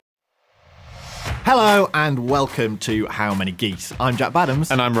Hello and welcome to How Many Geese. I'm Jack Badams.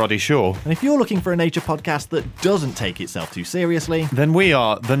 And I'm Roddy Shaw. And if you're looking for a nature podcast that doesn't take itself too seriously, then we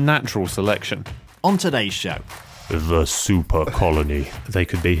are the natural selection. On today's show, the super colony. They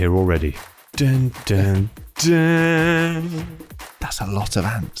could be here already. Dun, dun, dun. That's a lot of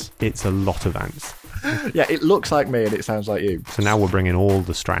ants. It's a lot of ants. Yeah, it looks like me and it sounds like you. So now we're bringing all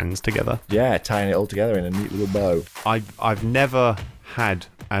the strands together. Yeah, tying it all together in a neat little bow. I've never had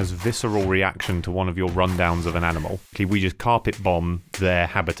as visceral reaction to one of your rundowns of an animal. We just carpet bomb their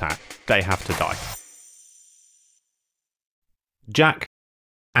habitat. They have to die. Jack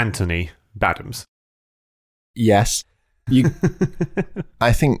Anthony Badams. Yes.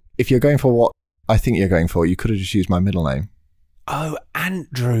 I think if you're going for what I think you're going for, you could have just used my middle name. Oh,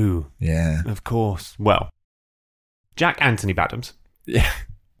 Andrew. Yeah. Of course. Well, Jack Anthony Badams. Yeah.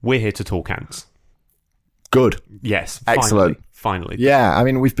 We're here to talk ants. Good. Yes. Excellent. Finally. Yeah, I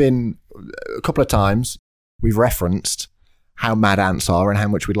mean, we've been a couple of times, we've referenced how mad ants are and how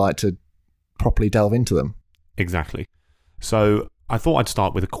much we'd like to properly delve into them. Exactly. So I thought I'd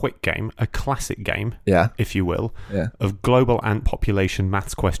start with a quick game, a classic game, if you will, of global ant population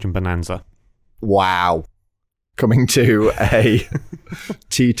maths question bonanza. Wow. Coming to a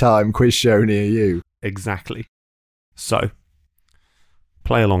tea time quiz show near you. Exactly. So,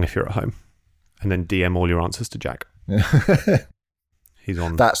 play along if you're at home, and then DM all your answers to Jack. He's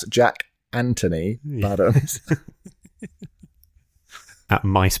on. That's Jack Anthony Badams. At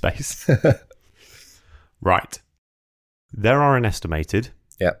MySpace. Right. There are an estimated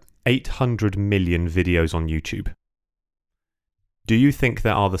 800 million videos on YouTube. Do you think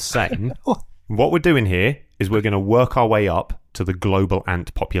there are the same? What we're doing here is we're going to work our way up to the global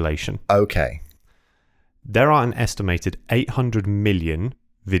ant population. Okay. There are an estimated 800 million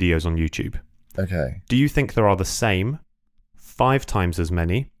videos on YouTube. Okay. Do you think there are the same 5 times as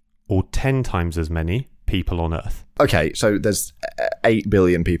many or 10 times as many people on Earth? Okay, so there's 8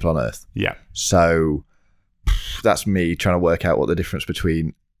 billion people on Earth. Yeah. So that's me trying to work out what the difference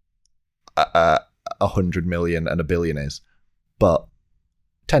between 100 million and a billion is. But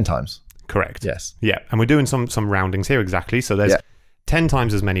 10 times. Correct. Yes. Yeah, and we're doing some roundings here exactly. So there's 10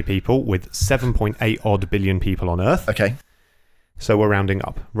 times as many people with 7.8 odd billion people on Earth. Okay. So we're rounding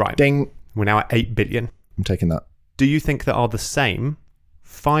up. Right. Ding. We're now at 8 billion. I'm taking that. Do you think there are the same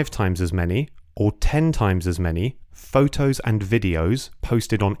 5 times as many or 10 times as many photos and videos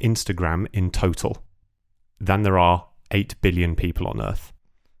posted on Instagram in total than there are 8 billion people on Earth?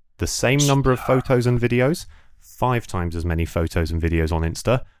 The same number of photos and videos, 5 times as many photos and videos on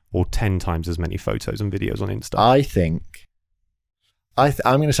Insta, or 10 times as many photos and videos on Insta? I think... I'm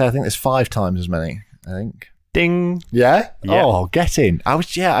going to say I think there's 5 times as many, I think. Ding. Yeah? Yeah. Oh, get in. I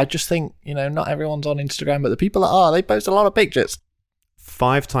just think, not everyone's on Instagram, but the people that are, they post a lot of pictures.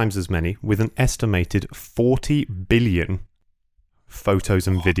 5 times as many, with an estimated 40 billion photos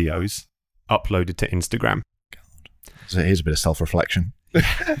and videos uploaded to Instagram. God. So here's a bit of self-reflection.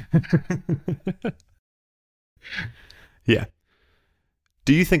 Yeah.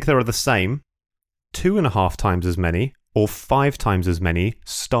 Do you think there are the same 2.5 times as many or 5 times as many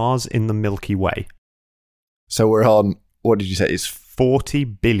stars in the Milky Way? So we're on, what did you say? It's 40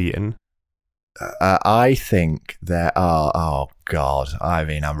 billion. I think there are, oh God, I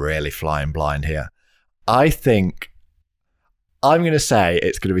mean, I'm really flying blind here. I think, I'm going to say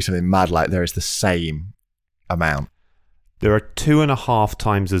it's going to be something mad like there is the same amount. There are 2.5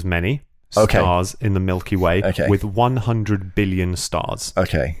 times as many stars in the Milky Way with 100 billion stars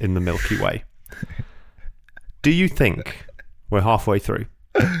in the Milky Way. Do you think, we're halfway through,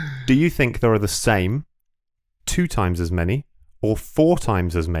 do you think there are the same 2 times as many or 4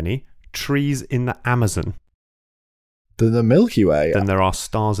 times as many trees in the Amazon the Milky Way than there are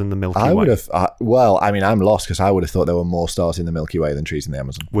stars in the Milky Way? I would have, I'm lost because I would have thought there were more stars in the Milky Way than trees in the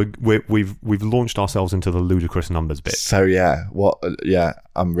Amazon. We've launched ourselves into the ludicrous numbers bit. So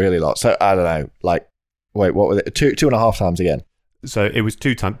I'm really lost. So I don't know, wait, what were it? 2.5 times again? So it was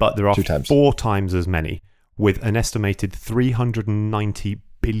 2 times, but there are 4 times as many with an estimated 390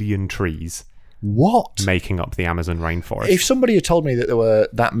 billion trees. What? Making up the Amazon rainforest. If somebody had told me that there were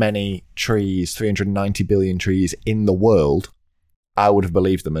that many trees, 390 billion trees in the world, I would have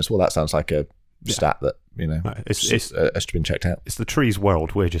believed them as well. That sounds like a stat that, has been checked out. It's the trees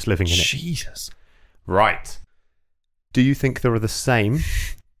world. We're just living in it. Jesus. Right. Do you think there are the same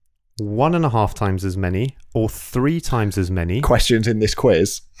 1.5 times as many or 3 times as many questions in this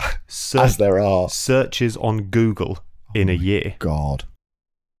quiz as there are searches on Google in a year? God.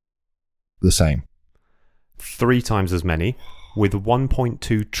 The same. 3 times as many with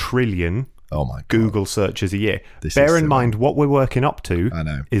 1.2 trillion Oh my God. Google searches a year. This Bear is in mind, what we're working up to I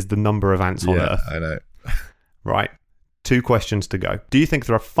know. is the number of ants on Yeah, Earth. I know. Right. 2 questions to go. Do you think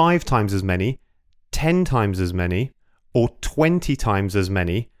there are 5 times as many, 10 times as many, or 20 times as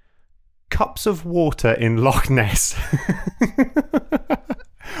many cups of water in Loch Ness?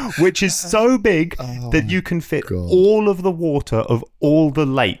 Which is so big that you can fit God. all of the water of all the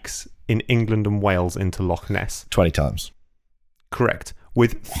lakes in England and Wales into Loch Ness. 20 times. Correct.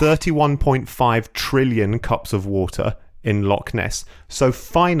 With 31.5 trillion cups of water in Loch Ness. So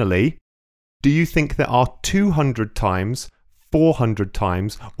finally, do you think there are 200 times, 400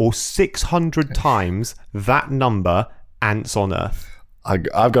 times, or 600 times that number ants on Earth?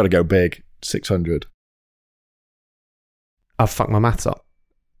 I've got to go big. 600. I've fucked my maths up.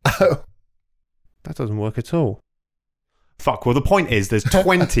 Oh, That doesn't work at all. Fuck, well, the point is there's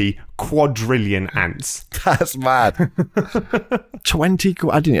 20 quadrillion ants. that's mad. 20.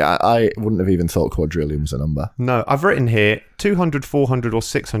 I wouldn't have even thought quadrillion was a number. No, I've written here 200, 400, or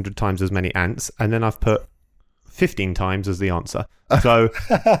 600 times as many ants, and then I've put 15 times as the answer. So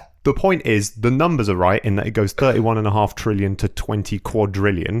the point is the numbers are right in that it goes 31.5 trillion to 20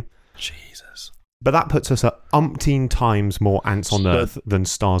 quadrillion. Jesus. But that puts us at umpteen times more ants on Earth than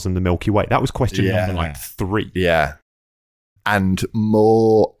stars in the Milky Way. That was question number like 3. Yeah. And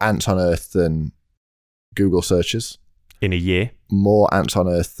more ants on Earth than Google searches. In a year. More ants on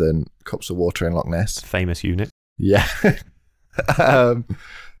Earth than cups of water in Loch Ness. Famous unit. Yeah.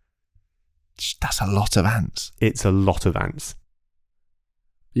 That's a lot of ants. It's a lot of ants.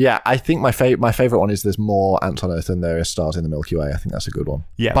 Yeah, I think my favorite one is there's more ants on Earth than there are stars in the Milky Way. I think that's a good one.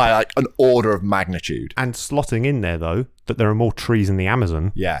 Yeah. By like an order of magnitude. And slotting in there, though, that there are more trees in the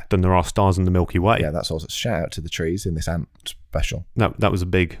Amazon Yeah. than there are stars in the Milky Way. Yeah, that's also shout out to the trees in this ant special. No, that was a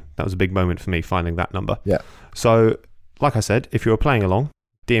big moment for me finding that number. Yeah. So, like I said, if you were playing along,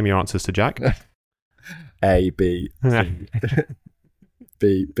 DM your answers to Jack. A, B, C.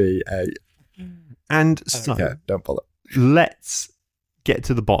 B, B, A. And so, Okay, don't bother. let's get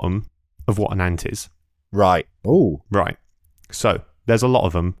to the bottom of what an ant is. Right. Oh. Right. So, there's a lot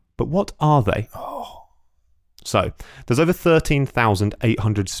of them, but what are they? Oh. So, there's over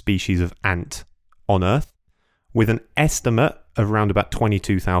 13,800 species of ant on Earth, with an estimate of around about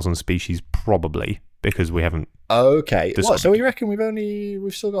 22,000 species, probably, because we haven't. Okay. This- What? So we reckon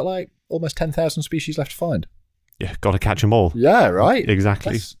we've still got like almost 10,000 species left to find. Yeah, got to catch them all. Yeah. Right.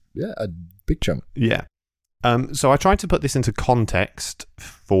 Exactly. That's, yeah, a big chunk. Yeah. So I tried to put this into context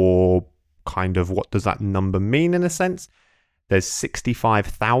for kind of what does that number mean in a sense. There's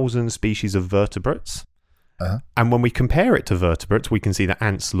 65,000 species of vertebrates. Uh-huh. And when we compare it to vertebrates, we can see that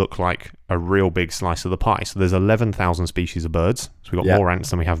ants look like a real big slice of the pie. So there's 11,000 species of birds. So we've got more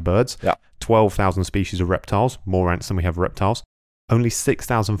ants than we have birds. Yeah. 12,000 species of reptiles. More ants than we have reptiles. Only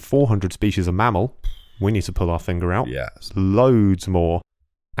 6,400 species of mammal. We need to pull our finger out. Yes. Loads more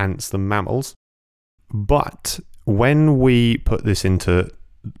ants than mammals. But when we put this into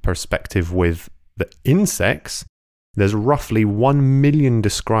perspective with the insects, there's roughly 1 million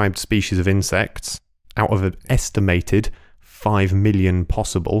described species of insects out of an estimated 5 million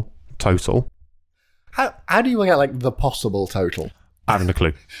possible total. How do you get like the possible total? I haven't a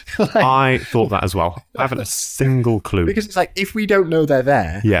clue. I thought that as well. I haven't a single clue. Because it's like, if we don't know they're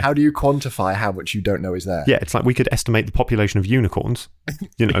there, Yeah. how do you quantify how much you don't know is there? Yeah, it's like we could estimate the population of unicorns.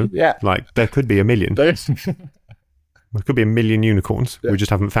 You know, Yeah. like there could be 1 million. There could be 1 million unicorns. Yeah. We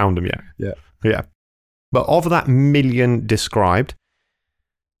just haven't found them yet. Yeah. Yeah. But of that 1 million described,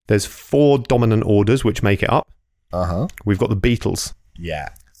 there's 4 dominant orders which make it up. Uh-huh. We've got the beetles, Yeah.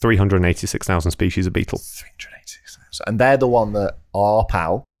 386,000 species of beetle. 386. And they're the one that our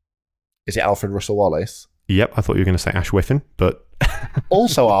pal, is it Alfred Russel Wallace? Yep, I thought you were going to say Ash Whiffen, but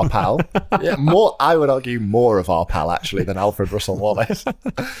Also our pal. Yeah, more. I would argue more of our pal actually than Alfred Russel Wallace.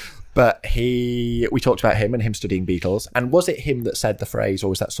 But we talked about him and him studying beetles. And was it him that said the phrase, or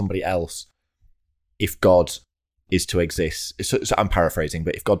was that somebody else? If God is to exist, so I'm paraphrasing,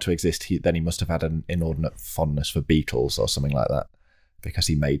 but if God to exist, then he must have had an inordinate fondness for beetles or something like that, because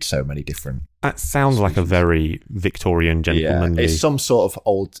he made so many different. that sounds like a very Victorian gentlemanly. It's some sort of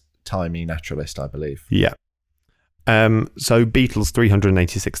old-timey naturalist, I believe. Yeah. So beetles,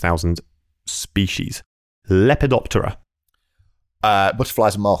 386,000 species. Lepidoptera,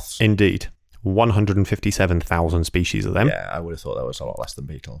 Butterflies and moths. indeed, 157,000 species of them. Yeah, I would have thought that was a lot less than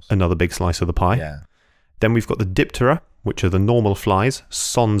beetles. Another big slice of the pie. Yeah. Then we've got the Diptera, which are the normal flies,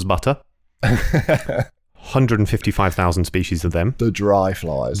 sans butter. 155,000 species of them. The dry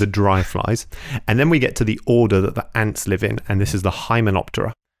flies. The dry flies. And then we get to the order that the ants live in, and this is the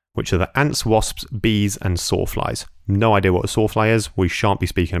Hymenoptera, which are the ants, wasps, bees, and sawflies. No idea what a sawfly is. We shan't be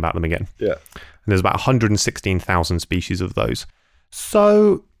speaking about them again. Yeah. And there's about 116,000 species of those.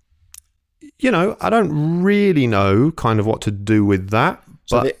 So, I don't really know kind of what to do with that.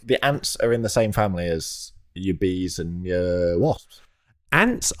 So But the ants are in the same family as your bees and your wasps.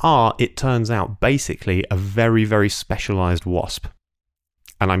 ants are, it turns out, basically a very, very specialized wasp.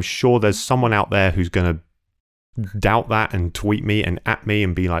 And I'm sure there's someone out there who's going to doubt that and tweet me and at me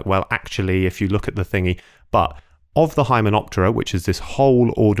and be like, well, actually, if you look at the thingy. But of the Hymenoptera, which is this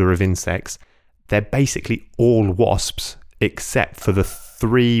whole order of insects, they're basically all wasps, except for the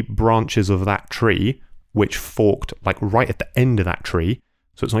 3 branches of that tree, which forked like right at the end of that tree.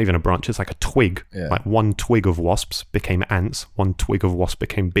 So it's not even a branch, it's like a twig. Yeah. Like one twig of wasps became ants, one twig of wasp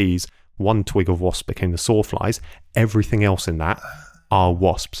became bees, one twig of wasp became the sawflies. Everything else in that are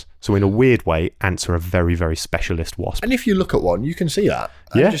wasps. So in a weird way, ants are a very, very specialist wasp. And if you look at one, you can see that.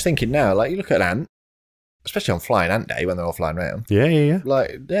 Yeah. I'm just thinking now, like you look at an ant, especially on Flying Ant Day when they're all flying around. Yeah.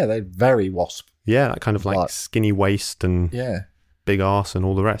 Like, yeah, they're very wasp. Yeah, that kind of like Like- skinny waist and Yeah. big arse and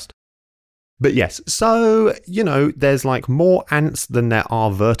all the rest. But yes, so, there's like more ants than there are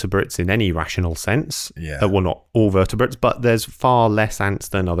vertebrates in any rational sense. Yeah. Well, not all vertebrates, but there's far less ants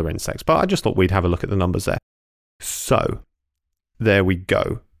than other insects. But I just thought we'd have a look at the numbers there. So, there we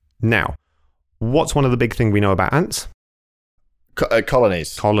go. Now, what's one of the big things we know about ants?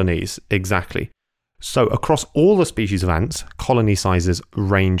 Colonies. Colonies, exactly. So, across all the species of ants, colony sizes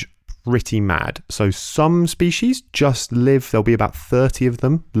range pretty mad. So some species just there'll be about 30 of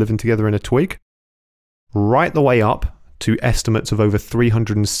them living together in a twig, right the way up to estimates of over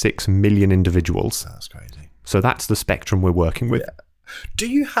 306 million individuals. That's crazy. So that's the spectrum we're working with.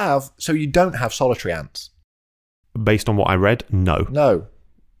 Yeah. So you don't have solitary ants? Based on what I read, no. No.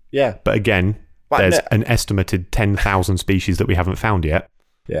 Yeah. But again, But there's no- an estimated 10,000 species that we haven't found yet.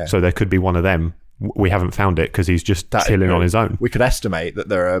 Yeah. So there could be one of them. We haven't found it because he's just That- chilling on his own. We could estimate that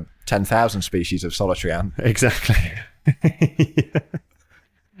there are 10,000 species of solitary ant. Exactly.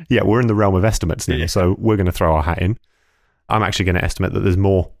 Yeah, we're in the realm of estimates now, so we're going to throw our hat in. I'm actually going to estimate that there's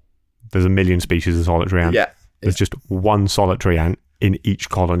 1 million species of solitary ant. Yeah. There's just one solitary ant in each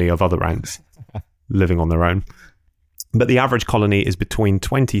colony of other ants living on their own. But the average colony is between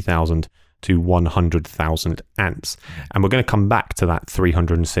 20,000 to 100,000 ants. And we're going to come back to that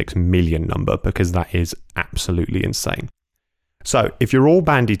 306 million number because that is absolutely insane. So if you're all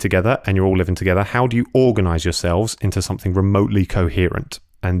bandied together and you're all living together, how do you organize yourselves into something remotely coherent?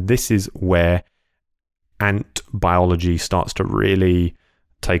 And this is where ant biology starts to really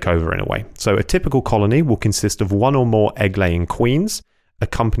take over in a way. So a typical colony will consist of 1 or more egg-laying queens,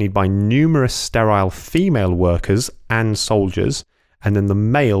 accompanied by numerous sterile female workers and soldiers. And then the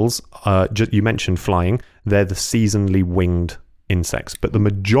males, you mentioned flying, they're the seasonally winged insects. But the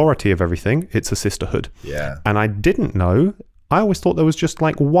majority of everything, it's a sisterhood. Yeah. And I didn't know, I always thought there was just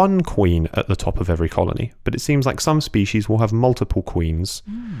like one queen at the top of every colony. But it seems like some species will have multiple queens.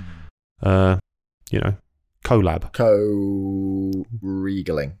 Collab.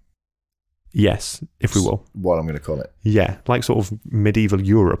 Co-regaling. Yes, if we will. What I'm going to call it. Yeah, like sort of medieval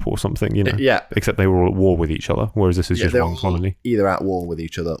Europe or something, Yeah. Except they were all at war with each other, whereas this is just they're one colony. either at war with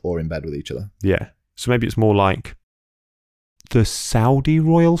each other or in bed with each other. Yeah. So maybe it's more like the Saudi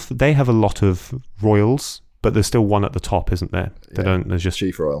royals. They have a lot of royals, but there's still one at the top, isn't there? There's just...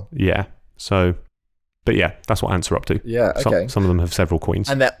 Chief royal. Yeah. So, but yeah, that's what ants are up to. Yeah, okay. Some of them have several queens.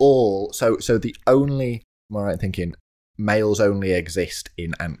 And they're all... So the only... Am I right in thinking males only exist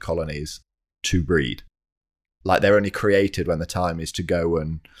in ant colonies to breed? Like they're only created when the time is to go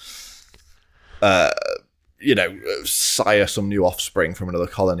and... sire some new offspring from another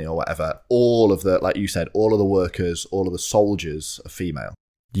colony or whatever. All of the, like you said, all of the workers, all of the soldiers are female.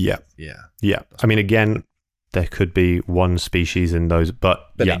 Yeah. Yeah. Yeah. I mean, again, there could be one species in those,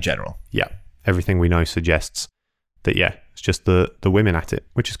 but yeah, in general. yeah, everything we know suggests that, yeah, it's just the women at it,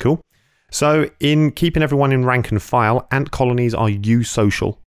 which is cool. So in keeping everyone in rank and file, ant colonies are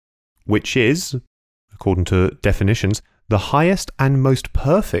eusocial, which is, according to definitions, the highest and most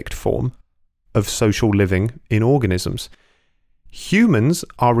perfect form of social living in organisms. Humans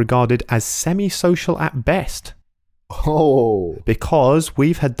are regarded as semi-social at best Oh, because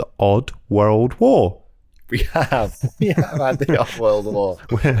we've had the odd world war. we have had the off-world war.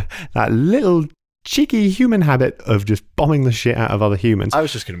 Where that little cheeky human habit of just bombing the shit out of other humans. I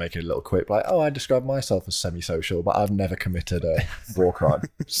was just going to make it a little quip, like, I describe myself as semi-social, but I've never committed a war crime.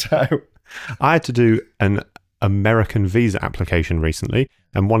 So, I had to do an American visa application recently,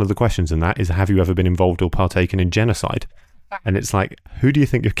 and one of the questions in that is, have you ever been involved or partaken in genocide? And it's like, who do you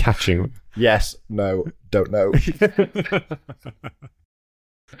think you're catching? yes, no, don't know.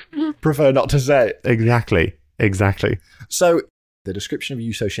 Prefer not to say it. Exactly. So, the description of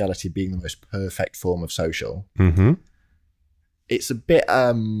eusociality being the most perfect form of social, Mm-hmm. it's a bit,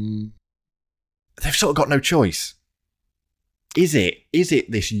 they've sort of got no choice. Is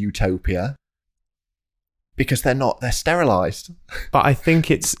it this utopia? Because they're sterilised. But I think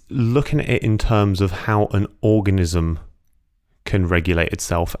it's looking at it in terms of how an organism can regulate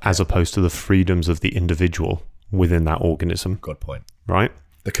itself as opposed to the freedoms of the individual within that organism, Good point. right?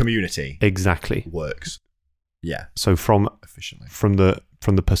 The community Exactly. works. Yeah, So from efficiently.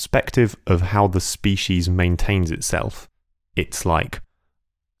 the perspective of how the species maintains itself, it's like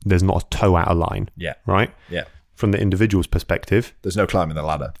there's not a toe out of line. Yeah. Right? Yeah. From the individual's perspective, There's no climbing the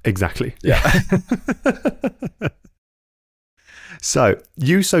ladder. exactly. Yeah. So,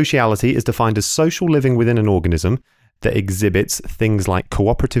 eusociality is defined as social living within an organism that exhibits things like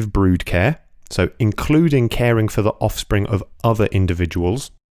cooperative brood care, so including caring for the offspring of other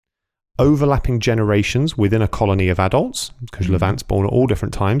individuals, overlapping generations within a colony of adults, because Levant's born at all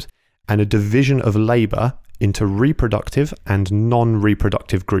different times, and a division of labour into reproductive and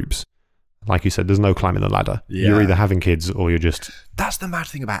non-reproductive groups. Like you said, there's no climbing the ladder. Yeah. You're either having kids or you're just... That's the mad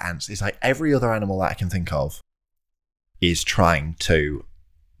thing about ants. Is like every other animal that I can think of is trying to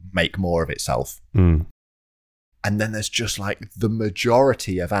make more of itself. Mm. And then there's just like the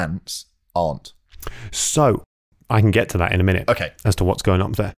majority of ants aren't. So, I can get to that in a minute. Okay. As to what's going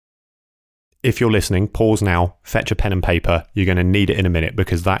on there. If you're listening, pause now, fetch a pen and paper. You're going to need it in a minute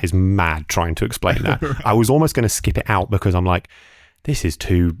because that is mad trying to explain that. I was almost going to skip it out because I'm like, this is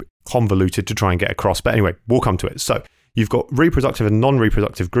too convoluted to try and get across. But anyway, we'll come to it. So you've got reproductive and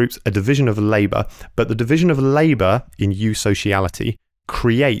non-reproductive groups, a division of labour, but the division of labour in eusociality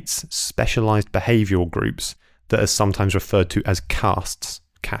creates specialised behavioural groups that are sometimes referred to as castes.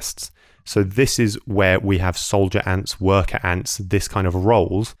 So this is where we have soldier ants, worker ants, this kind of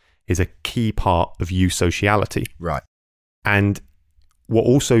roles is a key part of eusociality. Right. And what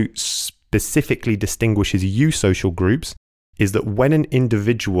also specifically distinguishes eusocial groups is that when an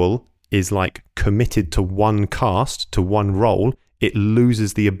individual is like committed to one caste, to one role, it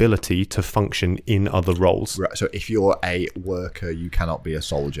loses the ability to function in other roles. Right. So if you're a worker, you cannot be a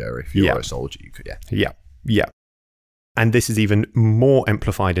soldier. If you're a soldier, you could, Yeah. And this is even more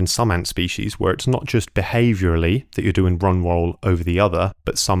amplified in some ant species where it's not just behaviorally that you're doing one role over the other,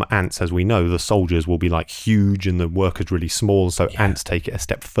 but some ants, as we know, the soldiers will be like huge and the workers really small. So ants take it a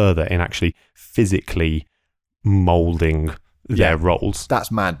step further in actually physically molding their roles.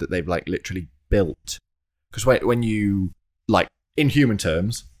 That's mad that they've like literally built. Because when you, like, in human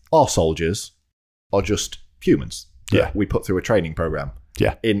terms, our soldiers are just humans that we put through a training program.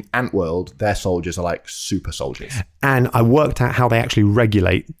 Yeah. In ant world, their soldiers are like super soldiers. And I worked out how they actually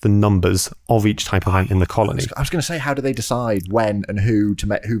regulate the numbers of each type of ant in the colony. I was going to say, how do they decide when and who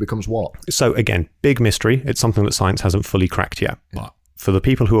becomes what? So again, big mystery. It's something that science hasn't fully cracked yet. But for the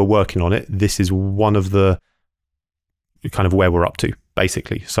people who are working on it, this is one of the kind of where we're up to,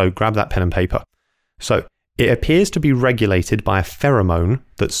 basically. So grab that pen and paper. So it appears to be regulated by a pheromone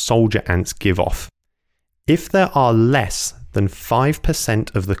that soldier ants give off. If there are less than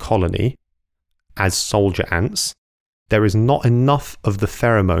 5% of the colony as soldier ants, there is not enough of the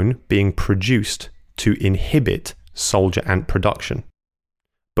pheromone being produced to inhibit soldier ant production.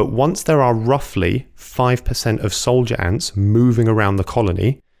 But once there are roughly 5% of soldier ants moving around the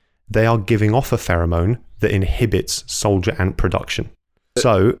colony, they are giving off a pheromone that inhibits soldier ant production.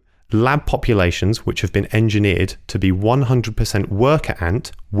 So, lab populations which have been engineered to be 100% worker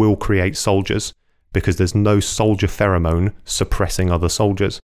ant will create soldiers, because there's no soldier pheromone suppressing other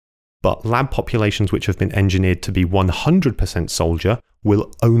soldiers. But lab populations which have been engineered to be 100% soldier will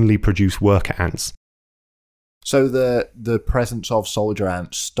only produce worker ants. So the presence of soldier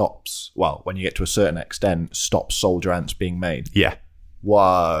ants stops, well, when you get to a certain extent, stops soldier ants being made. Yeah.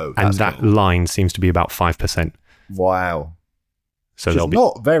 Whoa. And that line seems to be about 5%. Wow. So there's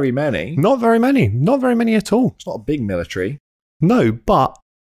not very many. Not very many at all. It's not a big military. No, but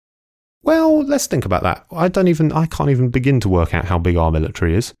well, let's think about that. I can't even begin to work out how big our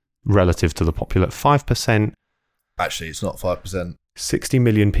military is relative to the popular 5%. Actually, it's not 5%. 60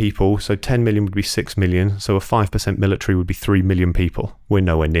 million people, so 10 million would be 6 million. So a 5% military would be 3 million people. We're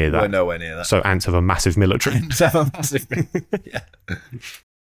nowhere near that. We're nowhere near that. So ants have a massive military. Ants have a massive yeah.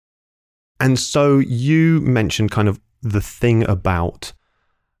 And so you mentioned kind of the thing about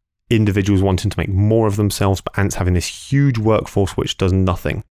individuals wanting to make more of themselves, but ants having this huge workforce which does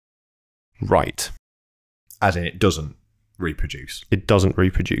nothing. Right. As in, it doesn't reproduce. It doesn't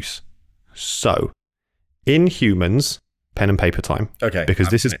reproduce. So, in humans, pen and paper time. Okay. Because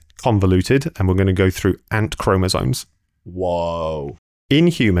this is convoluted and we're going to go through ant chromosomes. Whoa. In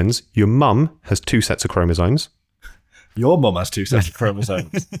humans, your mum has 2 sets of chromosomes. Your mum has 2 sets of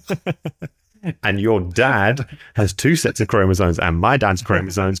chromosomes. And your dad has 2 sets of chromosomes, and my dad's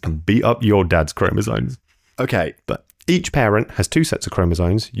chromosomes can beat up your dad's chromosomes. Okay. But each parent has 2 sets of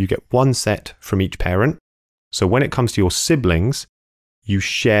chromosomes. You get 1 set from each parent. So when it comes to your siblings, you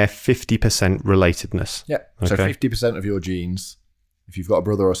share 50% relatedness. Yeah. So 50% of your genes, if you've got a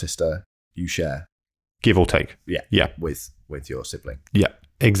brother or sister, you share. Give or take. Yeah. With your sibling. Yeah,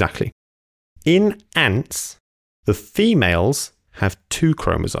 exactly. In ants, the females have 2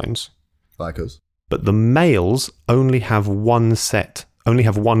 chromosomes. Like us. But the males only have 1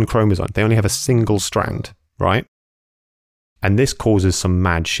 chromosome. They only have a single strand, right? And this causes some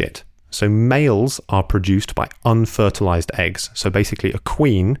mad shit. So males are produced by unfertilized eggs. So basically a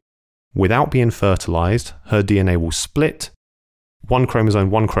queen, without being fertilized, her DNA will split, 1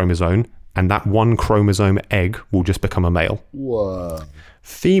 chromosome, and that 1 chromosome egg will just become a male. Whoa.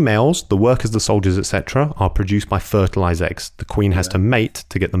 Females, the workers, the soldiers, etc., are produced by fertilized eggs. The queen has to mate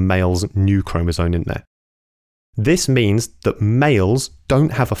to get the male's new chromosome in there. This means that males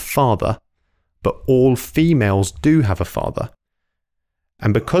don't have a father, but all females do have a father.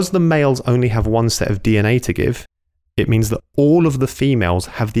 And because the males only have 1 set of DNA to give, it means that all of the females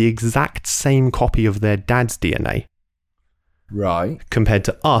have the exact same copy of their dad's DNA. Right. Compared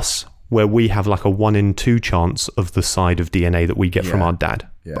to us, where we have like a 1 in 2 chance of the side of DNA that we get from our dad.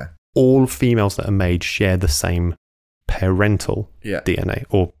 Yeah. All females that are made share the same parental DNA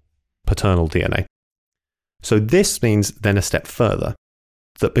or paternal DNA. So this means then a step further,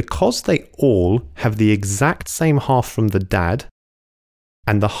 that because they all have the exact same half from the dad,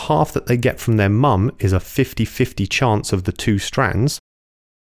 and the half that they get from their mum is a 50-50 chance of the 2 strands,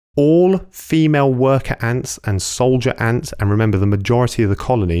 all female worker ants and soldier ants, and remember the majority of the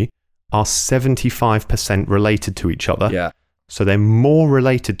colony, are 75% related to each other. Yeah. So they're more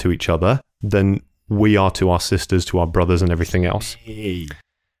related to each other than we are to our sisters, to our brothers, and everything else. Hey.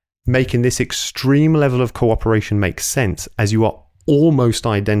 Making this extreme level of cooperation make sense, as you are almost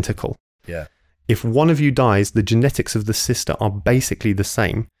identical. Yeah. If one of you dies, the genetics of the sister are basically the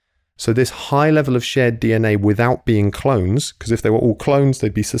same. So this high level of shared DNA without being clones, because if they were all clones,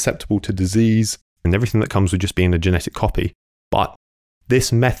 they'd be susceptible to disease and everything that comes with just being a genetic copy. But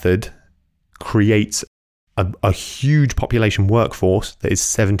this method creates a huge population workforce that is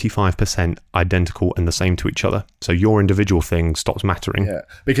 75% identical and the same to each other. So your individual thing stops mattering. Yeah,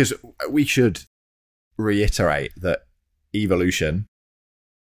 because we should reiterate that evolution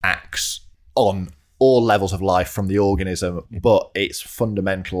acts on all levels of life from the organism, but its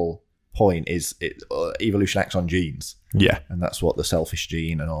fundamental point is evolution acts on genes. Yeah. And that's what the selfish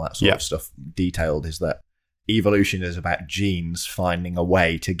gene and all that sort of stuff detailed, is that evolution is about genes finding a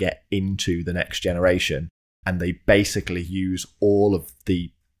way to get into the next generation. And they basically use all of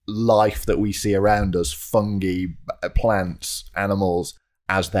the life that we see around us, fungi, plants, animals,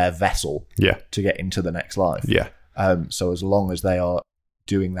 as their vessel to get into the next life. Yeah. So as long as they are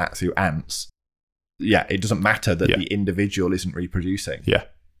doing that through ants, it doesn't matter that the individual isn't reproducing. Yeah.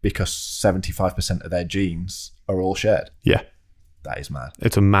 Because 75% of their genes are all shared. Yeah. That is mad.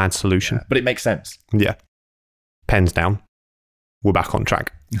 It's a mad solution. Yeah. But it makes sense. Yeah. Pens down. We're back on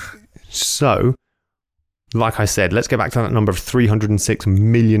track. So, like I said, let's get back to that number of 306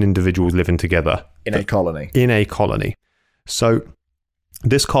 million individuals living together. In a colony. In a colony. So,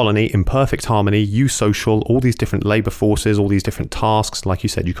 this colony, in perfect harmony, eusocial, all these different labour forces, all these different tasks. Like you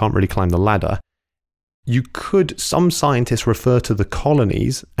said, you can't really climb the ladder. Some scientists refer to the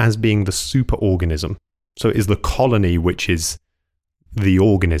colonies as being the superorganism. So it is the colony which is the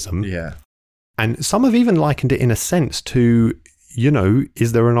organism. Yeah. And some have even likened it in a sense to,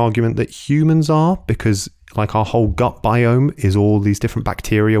 is there an argument that humans are? Because like our whole gut biome is all these different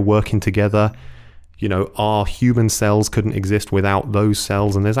bacteria working together. Our human cells couldn't exist without those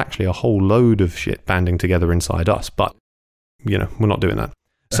cells. And there's actually a whole load of shit banding together inside us. But, we're not doing that.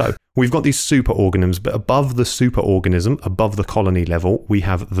 So we've got these superorganisms, but above the superorganism, above the colony level, we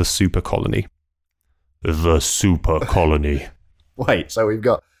have the super colony. The super colony. Wait, so we've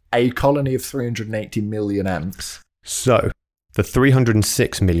got a colony of 380 million ants. So the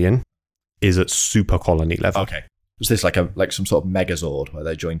 306 million is at super colony level. Okay. Is this like some sort of megazord where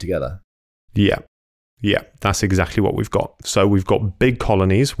they join together? Yeah. Yeah, that's exactly what we've got. So we've got big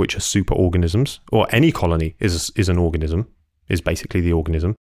colonies, which are superorganisms, or any colony is an organism, is basically the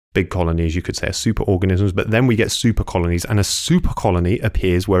organism. Big colonies, you could say, are superorganisms, but then we get super colonies, and a super colony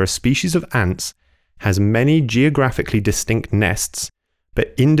appears where a species of ants has many geographically distinct nests,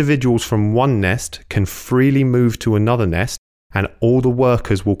 but individuals from one nest can freely move to another nest, and all the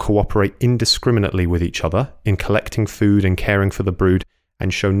workers will cooperate indiscriminately with each other in collecting food and caring for the brood,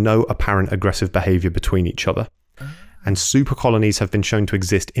 and show no apparent aggressive behavior between each other. And super colonies have been shown to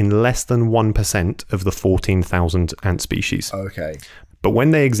exist in less than 1% of the 14,000 ant species. Okay. But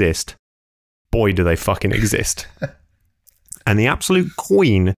when they exist, boy, do they fucking exist. And the absolute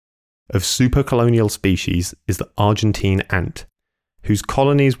queen of supercolonial species is the Argentine ant, whose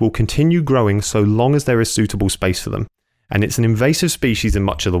colonies will continue growing so long as there is suitable space for them. And it's an invasive species in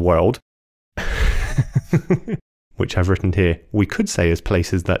much of the world, which I've written here. We could say as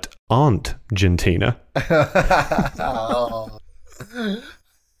places that aren't Argentina.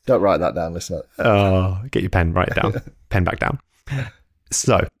 Don't write that down, listener. Oh, get your pen, write it down. Pen back down.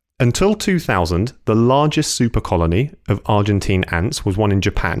 So, until 2000, the largest super colony of Argentine ants was one in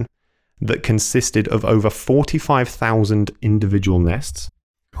Japan that consisted of over 45,000 individual nests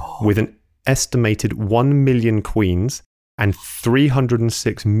with an estimated 1 million queens and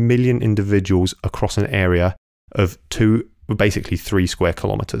 306 million individuals across an area of basically 3 square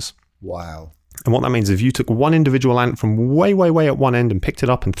kilometers. Wow. And what that means is if you took one individual ant from way, way, way at one end and picked it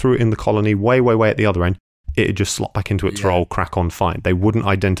up and threw it in the colony way, way, way at the other end, it'd just slot back into its role, crack on fine. They wouldn't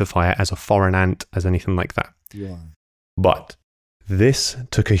identify it as a foreign ant, as anything like that. Yeah. But this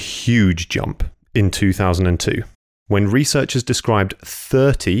took a huge jump in 2002 when researchers described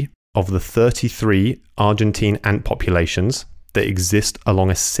 30 of the 33 Argentine ant populations that exist along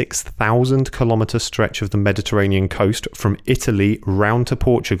a 6,000 kilometer stretch of the Mediterranean coast from Italy round to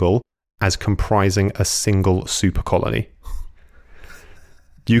Portugal as comprising a single super colony.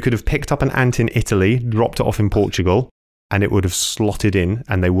 You could have picked up an ant in Italy, dropped it off in Portugal, and it would have slotted in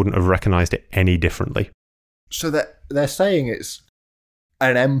and they wouldn't have recognized it any differently. So they're saying it's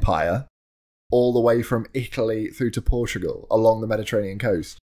an empire all the way from Italy through to Portugal along the Mediterranean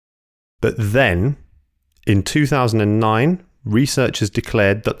coast. But then, in 2009, researchers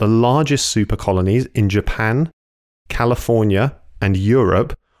declared that the largest super colonies in Japan, California, and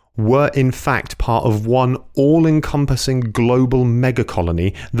Europe were in fact part of one all-encompassing global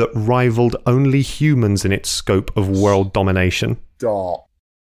megacolony that rivaled only humans in its scope of world domination.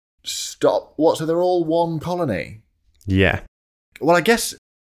 Stop. What, so they're all one colony? Yeah. Well, I guess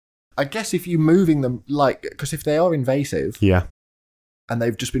if you're moving them, like, because if they are invasive, yeah, and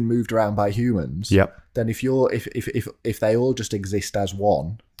they've just been moved around by humans, yep, then if they all just exist as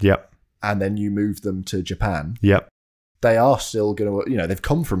one, yep, and then you move them to Japan, yep, they are still going to, they've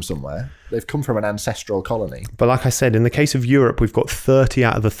come from somewhere. They've come from an ancestral colony. But like I said, in the case of Europe, we've got 30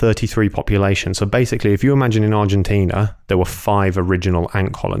 out of the 33 population. So basically, if you imagine in Argentina, there were 5 original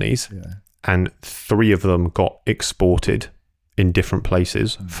ant colonies, and 3 of them got exported in different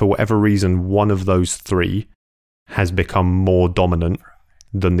places. For whatever reason, one of those 3 has become more dominant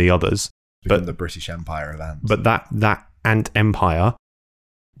than the others. But the British Empire of ants. But that ant empire,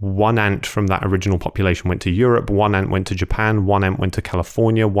 one ant from that original population went to Europe, one ant went to Japan, one ant went to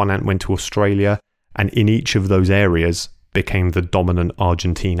California, one ant went to Australia, and in each of those areas became the dominant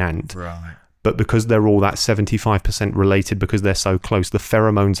Argentine ant. Right. But because they're all that 75% related, because they're so close, the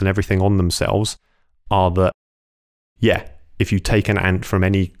pheromones and everything on themselves are that, if you take an ant from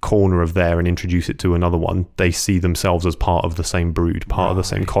any corner of there and introduce it to another one, they see themselves as part of the same brood, part of the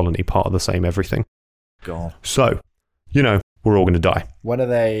same colony, part of the same everything. God. So, we're all going to die. When are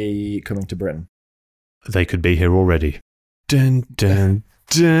they coming to Britain? They could be here already. Dun, dun,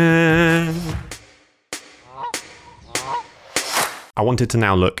 dun. I wanted to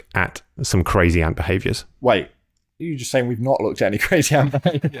now look at some crazy ant behaviours. Wait, you're just saying we've not looked at any crazy ant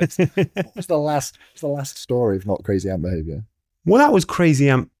behaviours? What's the last story of not crazy ant behaviour? Well, that was crazy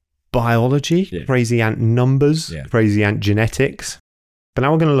ant biology, crazy ant numbers, crazy ant genetics. But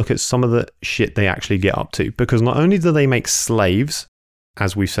now we're going to look at some of the shit they actually get up to. Because not only do they make slaves,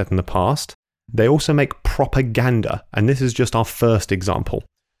 as we've said in the past, they also make propaganda. And this is just our first example.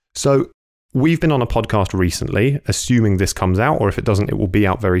 So we've been on a podcast recently, assuming this comes out, or if it doesn't, it will be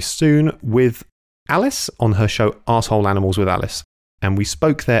out very soon, with Alice on her show Arsehole Animals with Alice. And we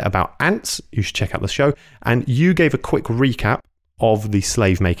spoke there about ants. You should check out the show. And you gave a quick recap of the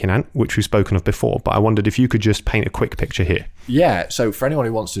slave-making ant, which we've spoken of before. But I wondered if you could just paint a quick picture here. Yeah, so for anyone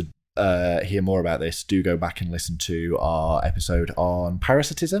who wants to hear more about this, do go back and listen to our episode on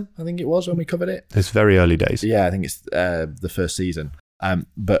parasitism, I think it was, when we covered it. It's very early days. Yeah, I think it's the first season.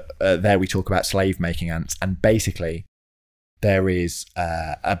 But there we talk about slave-making ants. And basically, there is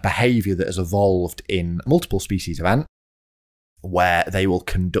a behaviour that has evolved in multiple species of ant where they will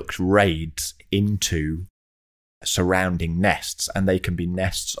conduct raids into surrounding nests, and they can be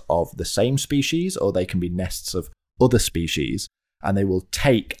nests of the same species or they can be nests of other species, and they will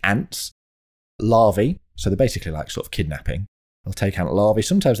take ants larvae, so they're basically like sort of kidnapping. They'll take ant larvae,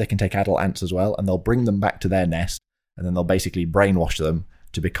 sometimes they can take adult ants as well, and they'll bring them back to their nest, and then they'll basically brainwash them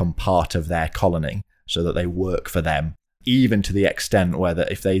to become part of their colony so that they work for them, even to the extent where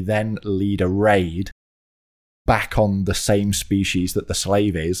that if they then lead a raid back on the same species that the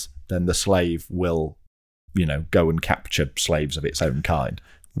slave is, then the slave will, go and capture slaves of its own kind.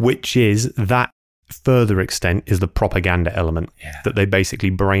 Which is, that further extent is the propaganda element, that they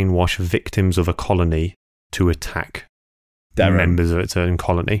basically brainwash victims of a colony to attack their members of its own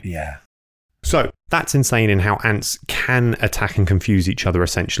colony. Yeah. So that's insane in how ants can attack and confuse each other,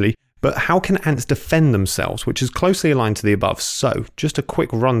 essentially. But how can ants defend themselves, which is closely aligned to the above? So just a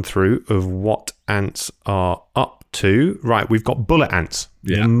quick run through of what ants are up to. Right, we've got bullet ants,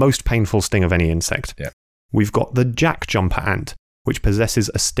 the most painful sting of any insect. Yeah. We've got the jack jumper ant, which possesses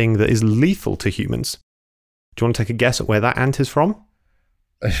a sting that is lethal to humans. Do you want to take a guess at where that ant is from?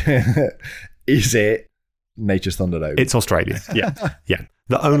 Is it Nature's Thunderdome? It's Australia. Yeah.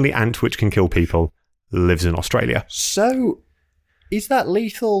 The only ant which can kill people lives in Australia. So, is that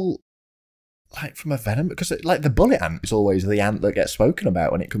lethal, like, from a venom? Because, the bullet ant is always the ant that gets spoken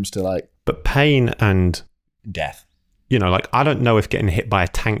about when it comes to, But pain and death. I don't know if getting hit by a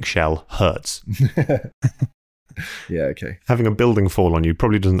tank shell hurts. Yeah, okay. Having a building fall on you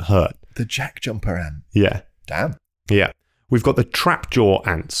probably doesn't hurt. The jack jumper ant. Yeah. Damn. Yeah. We've got the trapjaw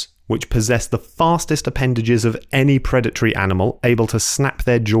ants, which possess the fastest appendages of any predatory animal, able to snap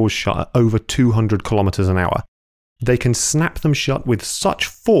their jaws shut at over 200 kilometers an hour. They can snap them shut with such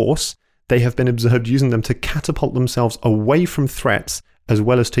force, they have been observed using them to catapult themselves away from threats, as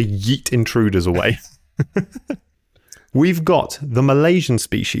well as to yeet intruders away. We've got the Malaysian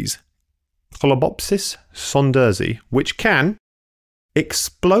species, Colobopsis sondersi, which can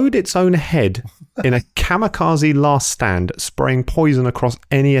explode its own head in a kamikaze last stand, spraying poison across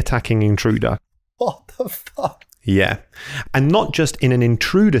any attacking intruder. What the fuck? Yeah. And not just in an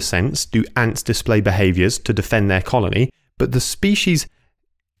intruder sense do ants display behaviours to defend their colony, but the species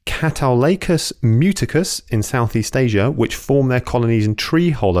Cataulacus muticus in Southeast Asia, which form their colonies in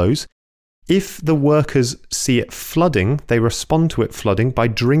tree hollows, if the workers see it flooding, they respond to it flooding by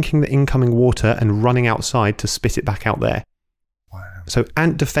drinking the incoming water and running outside to spit it back out there. Wow. So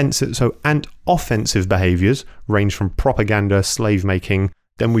ant offensive behaviours range from propaganda, slave making,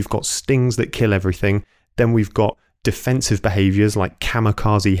 then we've got stings that kill everything, then we've got defensive behaviours like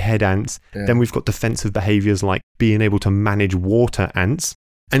kamikaze head ants, then we've got defensive behaviours like being able to manage water ants.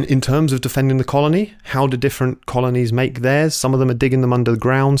 And in terms of defending the colony, how do different colonies make theirs? Some of them are digging them under the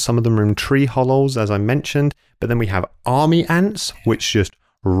ground, some of them are in tree hollows, as I mentioned. But then we have army ants, which just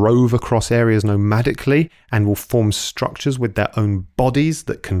rove across areas nomadically and will form structures with their own bodies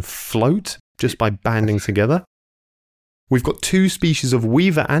that can float just by banding together. We've got two species of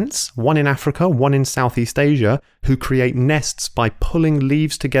weaver ants, one in Africa, one in Southeast Asia, who create nests by pulling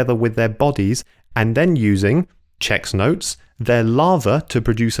leaves together with their bodies and then using, checks notes, their larvae to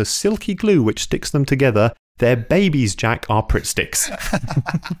produce a silky glue which sticks them together. Their babies, Jack, are Pritt sticks.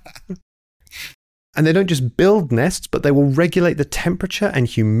 And they don't just build nests, but they will regulate the temperature and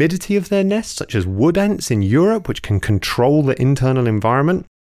humidity of their nests, such as wood ants in Europe, which can control the internal environment.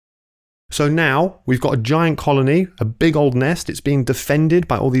 So now we've got a giant colony, a big old nest. It's being defended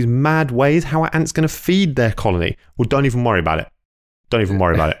by all these mad ways. How are ants going to feed their colony? Well, don't even worry about it. Don't even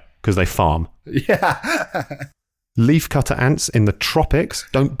worry about it, because they farm. Yeah. Leafcutter ants in the tropics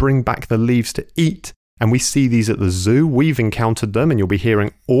don't bring back the leaves to eat. And we see these at the zoo. We've encountered them, and you'll be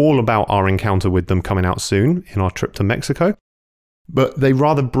hearing all about our encounter with them coming out soon in our trip to Mexico. But they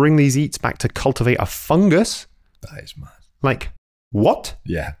rather bring these eats back to cultivate a fungus. That is mad. Like, what?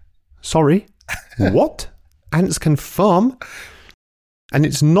 Yeah. Sorry, what? Ants can farm? And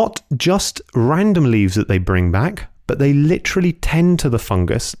it's not just random leaves that they bring back, but they literally tend to the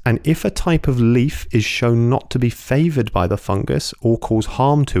fungus, and if a type of leaf is shown not to be favoured by the fungus or cause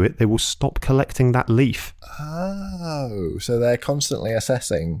harm to it, they will stop collecting that leaf. Oh, so they're constantly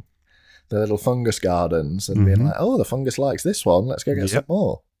assessing the little fungus gardens and being like, oh, the fungus likes this one, let's go get some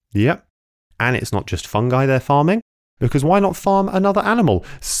more. Yep. And it's not just fungi they're farming, because why not farm another animal?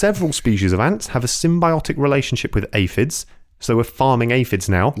 Several species of ants have a symbiotic relationship with aphids, so we're farming aphids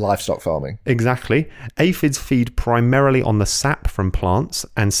now. Livestock farming. Exactly. Aphids feed primarily on the sap from plants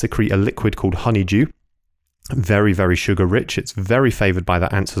and secrete a liquid called honeydew. Very, very sugar rich. It's very favoured by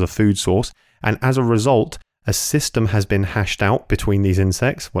the ants as a food source. And as a result, a system has been hashed out between these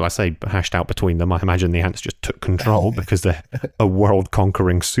insects. Well, I say hashed out between them. I imagine the ants just took control because they're a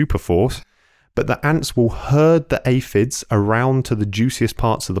world-conquering super force. But the ants will herd the aphids around to the juiciest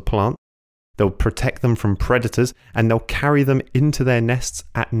parts of the plant. They'll protect them from predators, and they'll carry them into their nests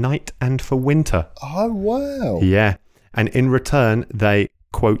at night and for winter. Oh, wow. Yeah. And in return, they,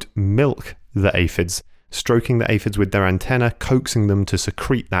 quote, milk the aphids. stroking the aphids with their antenna, coaxing them to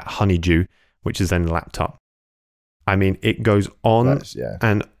secrete that honeydew, which is then lapped up. I mean, it goes on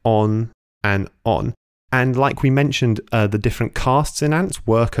and on and on. And like we mentioned, the different castes in ants,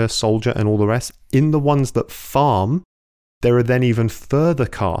 worker, soldier, and all the rest, in the ones that farm, there are then even further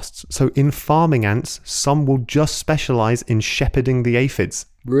castes. So in farming ants, some will just specialize in shepherding the aphids.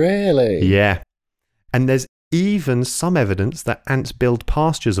 Really? Yeah. And there's even some evidence that ants build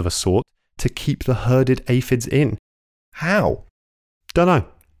pastures of a sort to keep the herded aphids in. How? Don't know.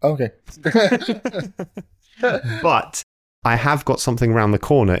 Okay. But I have got something around the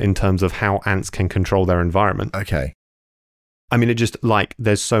corner in terms of how ants can control their environment. Okay. I mean, it just like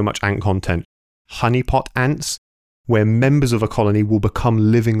there's so much ant content. Honeypot ants, where members of a colony will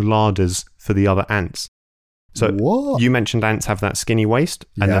become living larders for the other ants. So what? You mentioned ants have that skinny waist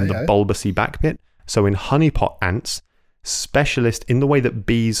and then the bulbousy back bit. So in honeypot ants, specialist in the way that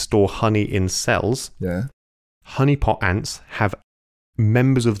bees store honey in cells, honeypot ants have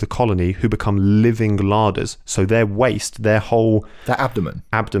members of the colony who become living larders. So their waist, their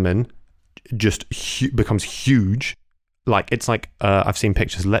abdomen just becomes huge. Like it's like I've seen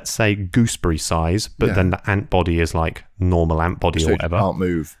pictures, let's say gooseberry size, but then the ant body is like normal ant body or whatever. It can't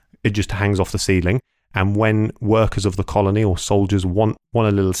move. It just hangs off the ceiling. And when workers of the colony or soldiers want a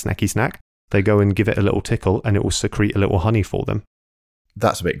little snacky snack, they go and give it a little tickle and it will secrete a little honey for them.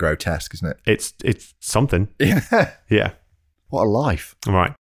 That's a bit grotesque, isn't it? It's something. Yeah. Yeah. What a life.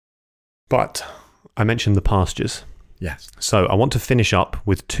 Right. But I mentioned the pastures. Yes. So I want to finish up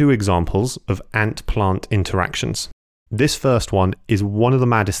with 2 examples of ant-plant interactions. This first one is one of the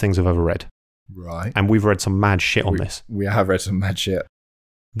maddest things I've ever read. Right. And we've read some mad shit on this. We have read some mad shit.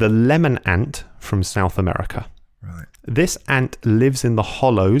 The lemon ant from South America. Right. This ant lives in the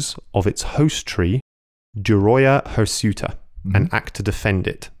hollows of its host tree, Duroia hirsuta, and act to defend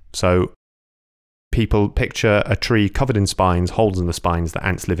it. So people picture a tree covered in spines, holes in the spines, the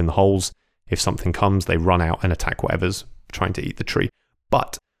ants live in the holes. If something comes, they run out and attack whatever's trying to eat the tree.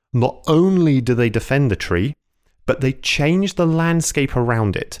 But not only do they defend the tree, but they change the landscape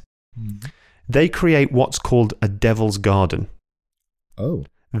around it. They create what's called a devil's garden. Oh.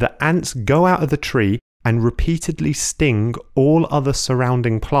 The ants go out of the tree and repeatedly sting all other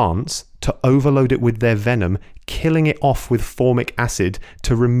surrounding plants to overload it with their venom, killing it off with formic acid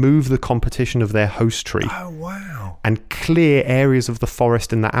to remove the competition of their host tree. Oh, wow. And clear areas of the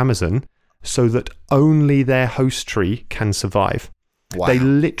forest in the Amazon so that only their host tree can survive. Wow. They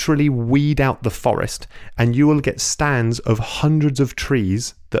literally weed out the forest, and you will get stands of hundreds of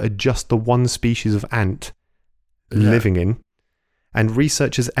trees that are just the one species of ant living in. And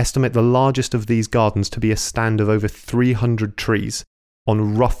researchers estimate the largest of these gardens to be a stand of over 300 trees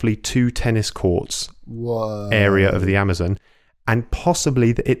on roughly 2 tennis courts area of the Amazon, and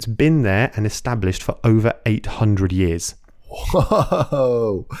possibly that it's been there and established for over 800 years.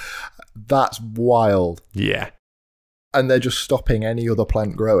 Whoa, that's wild. Yeah. And they're just stopping any other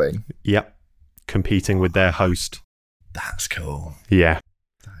plant growing? Yep. Competing with their host. That's cool. Yeah.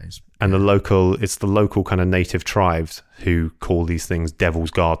 That is. And it's the local kind of native tribes who call these things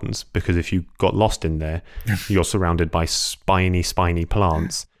devil's gardens, because if you got lost in there, you're surrounded by spiny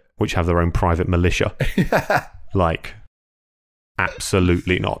plants which have their own private militia. Like,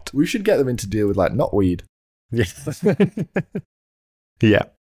 absolutely not. We should get them in to deal with like knotweed. Yeah. Yeah.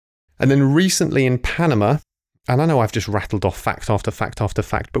 And then recently in Panama, and I know I've just rattled off fact after fact after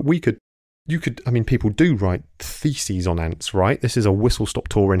fact, but people do write theses on ants, right? This is a whistle-stop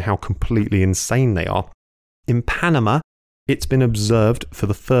tour in how completely insane they are. In Panama, it's been observed for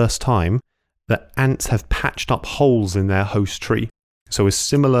the first time that ants have patched up holes in their host tree. So a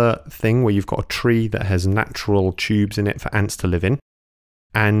similar thing where you've got a tree that has natural tubes in it for ants to live in.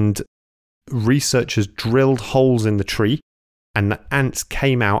 And researchers drilled holes in the tree, and the ants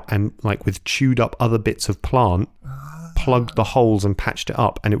came out and, like with chewed up other bits of plant, plugged the holes and patched it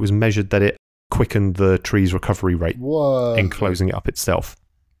up, and it was measured that it quickened the tree's recovery rate in closing it up itself.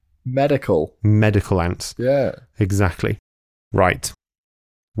 Medical ants. Yeah. Exactly. Right.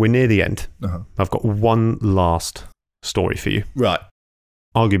 We're near the end. I've got one last story for you. Right.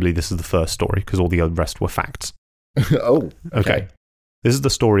 Arguably, this is the first story because all the other rest were facts. Oh, okay. This is the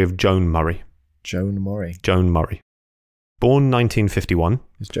story of Joan Murray. Joan Murray. Born 1951.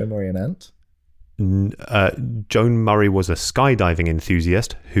 Is Joan Murray an ant? Joan Murray was a skydiving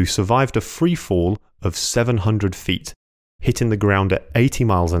enthusiast who survived a free fall of 700 feet, hitting the ground at 80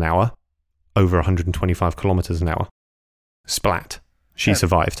 miles an hour, over 125 kilometers an hour. Splat. She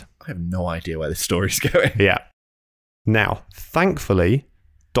survived. I have no idea where this story's going. Yeah. Now, thankfully,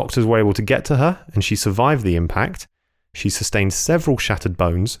 doctors were able to get to her and she survived the impact. She sustained several shattered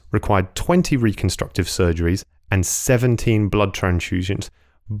bones, required 20 reconstructive surgeries, and 17 blood transfusions.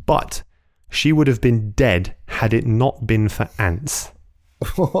 But she would have been dead had it not been for ants.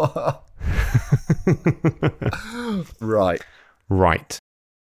 Right. Right.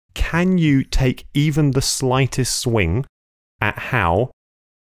 Can you take even the slightest swing at how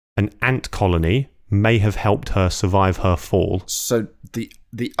an ant colony may have helped her survive her fall? So the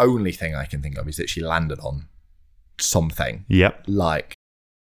only thing I can think of is that she landed on something. Yep. Like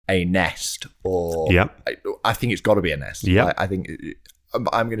a nest or... Yep. I think it's got to be a nest. Yep. I think...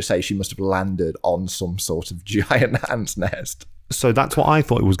 I'm going to say she must have landed on some sort of giant ant's nest. So that's what I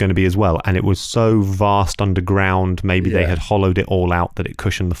thought it was going to be as well. And it was so vast underground, maybe they had hollowed it all out that it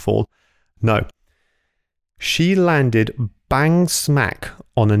cushioned the fall. No. She landed bang smack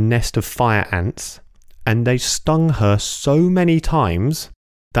on a nest of fire ants, and they stung her so many times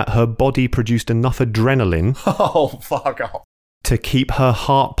that her body produced enough adrenaline Oh, fuck off. to keep her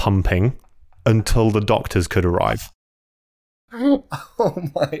heart pumping until the doctors could arrive. Oh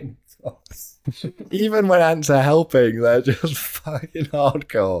my god. Even when ants are helping, they're just fucking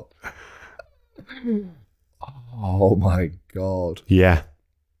hardcore. Oh my god. Yeah.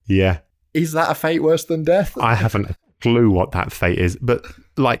 Yeah. Is that a fate worse than death? I haven't a clue what that fate is, but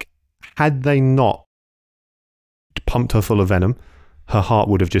like, had they not pumped her full of venom, her heart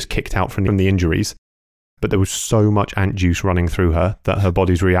would have just kicked out from the injuries. But there was so much ant juice running through her that her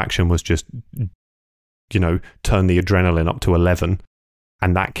body's reaction was just, turn the adrenaline up to 11,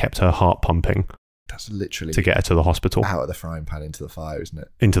 and that kept her heart pumping. That's literally to get her to the hospital. Out of the frying pan into the fire, isn't it?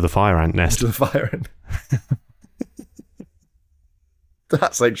 Into the fire ant nest. Into the fire ant.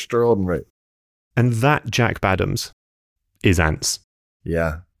 That's extraordinary. And that, Jack Badams, is ants.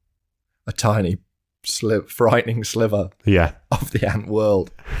 Yeah. A tiny, frightening sliver of the ant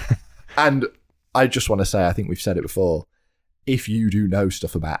world. And I just want to say, I think we've said it before, if you do know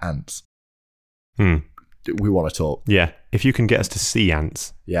stuff about ants, we want to talk. Yeah. If you can get us to see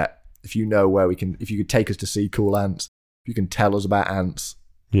ants. Yeah. If you know if you could take us to see cool ants, if you can tell us about ants,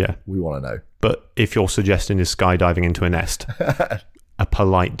 yeah, we want to know. But if your suggestion is skydiving into a nest, a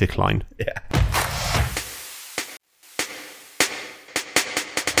polite decline. Yeah.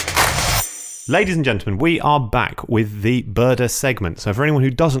 Ladies and gentlemen, we are back with the Birder segment. So for anyone who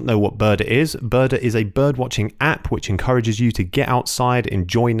doesn't know what Birder is a bird-watching app which encourages you to get outside,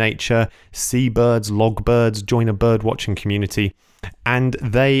 enjoy nature, see birds, log birds, join a bird-watching community. And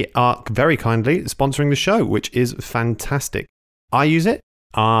they are very kindly sponsoring the show, which is fantastic. I use it.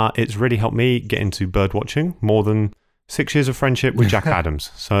 It's really helped me get into bird-watching. More than 6 years of friendship with Jack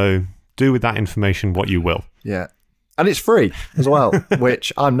Badams. So do with that information what you will. Yeah. And it's free as well,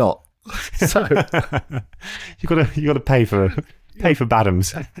 which I'm not. So you got to pay for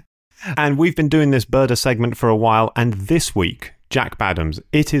Badams. And we've been doing this Birder segment for a while, and this week, Jack Badams,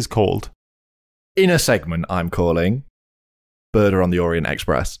 it is called, in a segment I'm calling Birder on the Orient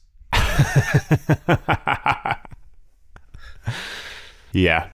Express.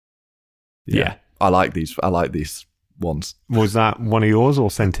 Yeah. I like these ones. Was that one of yours or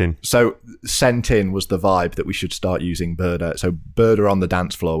sent in? So sent in was the vibe that we should start using Birder. So Birder on the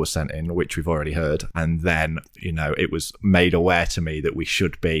dance floor was sent in, which we've already heard. And then, it was made aware to me that we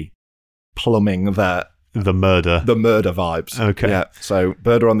should be plumbing the murder vibes. Okay. Yeah. So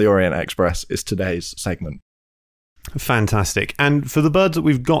Birder on the Orient Express is today's segment. Fantastic. And for the birds that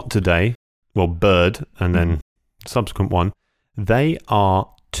we've got today, well, bird and then subsequent one, they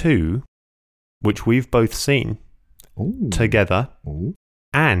are two which we've both seen. Ooh. Together. Ooh.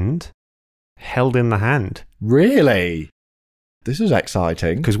 And held in the hand. Really? This is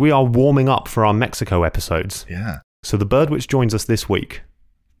exciting. Because we are warming up for our Mexico episodes. Yeah. So the bird which joins us this week,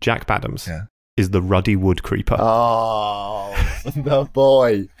 Jack Badams, is the ruddy wood creeper. Oh, the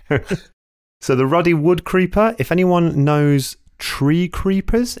boy. So the ruddy wood creeper, if anyone knows tree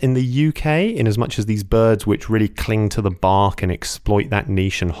creepers in the UK, in as much as these birds which really cling to the bark and exploit that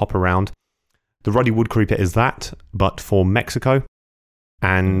niche and hop around, the ruddy wood creeper is that, but for Mexico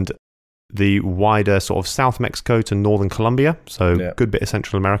and the wider sort of South Mexico to northern Colombia, so good bit of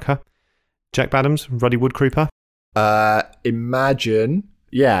Central America. Jack Badams, ruddy wood creeper. Imagine,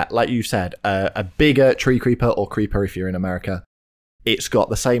 like you said, a bigger tree creeper or creeper if you're in America. It's got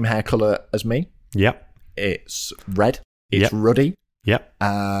the same hair colour as me. Yep. It's red. It's ruddy. Yep.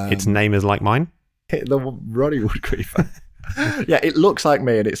 Its name is like mine. The ruddy wood creeper. Yeah, it looks like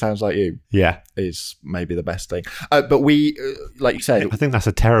me and it sounds like you. Yeah. Is maybe the best thing. But we, like you said... I think that's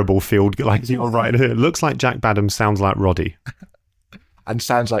a terrible field. Like you're right here. It looks like Jack Badams sounds like Roddy. And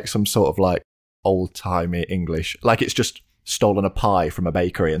sounds like some sort of like old-timey English. Like it's just stolen a pie from a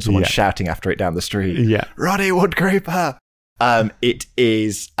bakery and someone's Yeah. shouting after it down the street. Yeah. Roddy Woodcreeper! It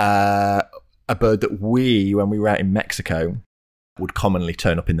is a bird that we, when we were out in Mexico, would commonly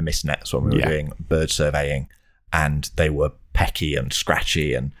turn up in the mist nets when we were doing bird surveying, and they were pecky and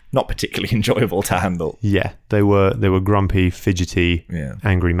scratchy and not particularly enjoyable to handle. Yeah, they were grumpy, fidgety,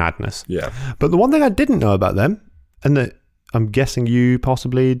 angry madness. Yeah. But the one thing I didn't know about them, and that I'm guessing you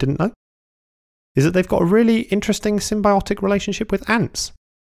possibly didn't know, is that they've got a really interesting symbiotic relationship with ants.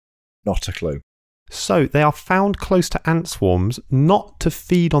 Not a clue. So they are found close to ant swarms, not to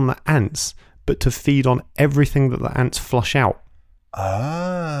feed on the ants, but to feed on everything that the ants flush out.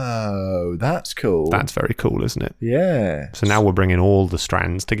 Oh, that's cool. That's very cool, isn't it? Yeah. So now we're bringing all the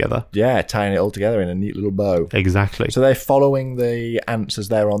strands together. Yeah, tying it all together in a neat little bow. Exactly. So they're following the ants as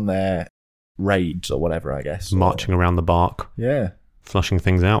they're on their raids or whatever, I guess. Marching around the bark, Yeah. flushing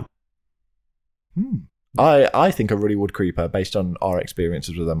things out. I think a Ruddy Woodcreeper, based on our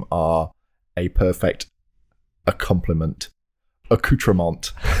experiences with them, are a perfect accompaniment,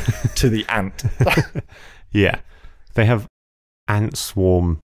 accoutrement to the ant. Yeah. They have ant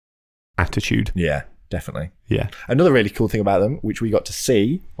swarm attitude. Yeah, definitely. Yeah. Another really cool thing about them, which we got to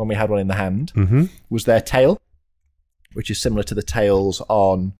see when we had one in the hand, Mm-hmm. was their tail, which is similar to the tails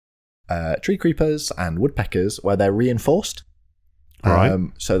on tree creepers and woodpeckers, where they're reinforced. Right.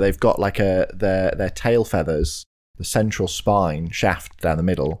 So they've got like their tail feathers, the central spine shaft down the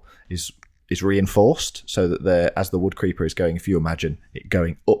middle is reinforced, so that as the woodcreeper is going, if you imagine it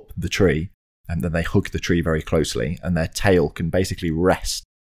going up the tree, and then they hug the tree very closely, and their tail can basically rest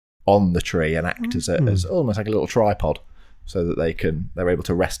on the tree and act as almost like a little tripod, so that they're able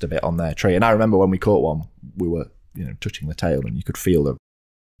to rest a bit on their tree. And I remember when we caught one, we were touching the tail, and you could feel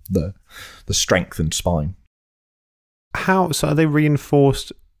the strengthened spine. So are they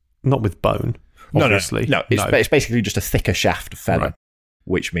reinforced, not with bone, obviously? No. It's basically just a thicker shaft of feather, Right.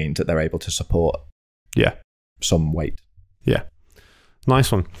 which means that they're able to support some weight. Yeah.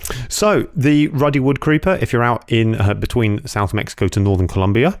 Nice one. So the ruddy woodcreeper, if you're out in between South Mexico to Northern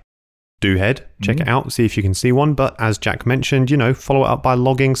Colombia, do head, check it out, see if you can see one. But as Jack mentioned, follow it up by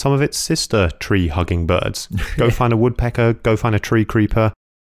logging some of its sister tree-hugging birds. Go find a woodpecker, go find a tree creeper,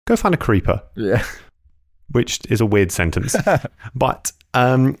 go find a creeper. Yeah. Which is a weird sentence. But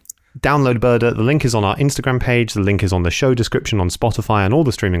download Birder. The link is on our Instagram page. The link is on the show description on Spotify and all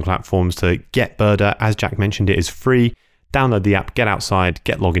the streaming platforms to get Birder. As Jack mentioned, it is free. Download the app, get outside,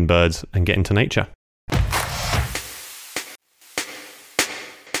 get logging birds, and get into nature.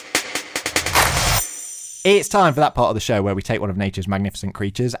 It's time for that part of the show where we take one of nature's magnificent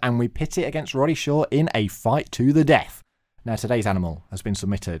creatures and we pit it against Roddy Shaw in a fight to the death. Now, today's animal has been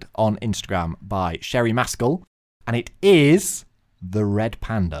submitted on Instagram by Sherry Maskell, and it is the red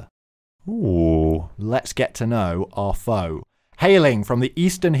panda. Ooh. Let's get to know our foe. Hailing from the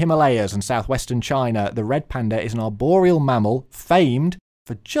eastern Himalayas and southwestern China, the red panda is an arboreal mammal famed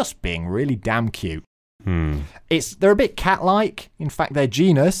for just being really damn cute. They're a bit cat-like. In fact, their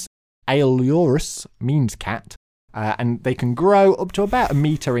genus, Aeolurus, means cat, and they can grow up to about 1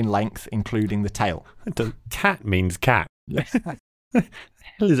 meter in length, including the tail. Cat means cat. What the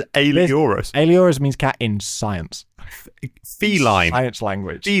hell is Aeolurus? Aeolurus means cat in science. Feline. Science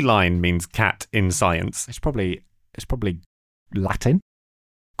language. Feline means cat in science. It's probably Latin,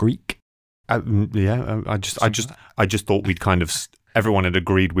 Greek. I just thought we'd kind of everyone had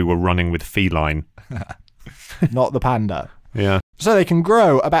agreed we were running with feline. Not the panda. Yeah. So they can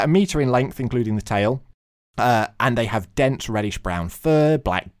grow about 1 meter in length, including the tail. And they have dense reddish-brown fur,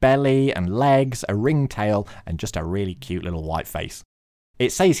 black belly and legs, a ringed tail, and just a really cute little white face.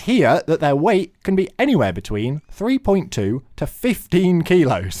 It says here that their weight can be anywhere between 3.2 to 15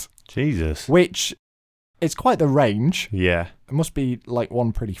 kilos. Jesus. Which is quite the range. Yeah. It must be like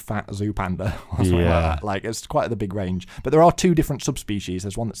one pretty fat zoo panda or something like Yeah. that. Like, it's quite the big range. But there are 2 different subspecies.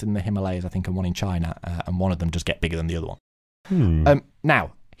 There's one that's in the Himalayas, I think, and one in China. And one of them does get bigger than the other one.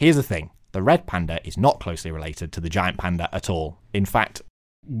 Now, here's the thing. The red panda is not closely related to the giant panda at all. In fact,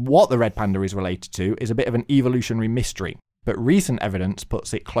 what the red panda is related to is a bit of an evolutionary mystery, but recent evidence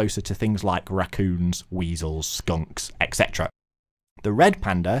puts it closer to things like raccoons, weasels, skunks, etc. The red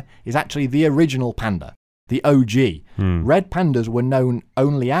panda is actually the original panda, the OG. Red pandas were known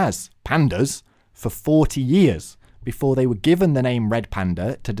only as pandas for 40 years before they were given the name red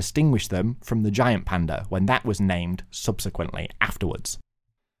panda to distinguish them from the giant panda when that was named subsequently afterwards.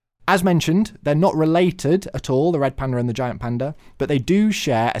 As mentioned, they're not related at all, the red panda and the giant panda, but they do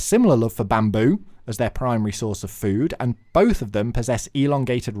share a similar love for bamboo as their primary source of food, and both of them possess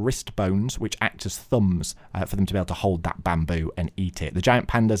elongated wrist bones which act as thumbs for them to be able to hold that bamboo and eat it. The giant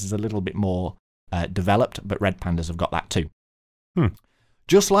pandas is a little bit more developed, but red pandas have got that too. Hmm.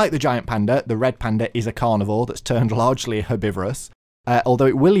 Just like the giant panda, the red panda is a carnivore that's turned largely herbivorous. Although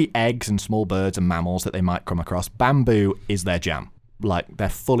it will eat eggs and small birds and mammals that they might come across, bamboo is their jam. Like, they're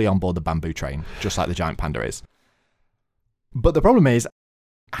fully on board the bamboo train, just like the giant panda is. But the problem is,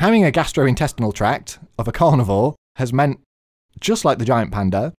 having a gastrointestinal tract of a carnivore has meant, just like the giant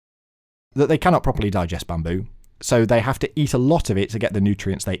panda, that they cannot properly digest bamboo. So they have to eat a lot of it to get the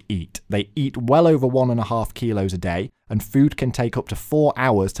nutrients they eat. They eat well over 1.5 kilos a day, and food can take up to 4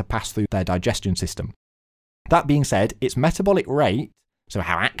 hours to pass through their digestion system. That being said, its metabolic rate, so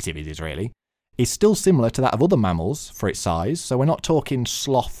how active it is really, is still similar to that of other mammals for its size. So we're not talking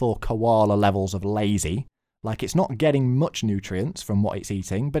sloth or koala levels of lazy. Like, it's not getting much nutrients from what it's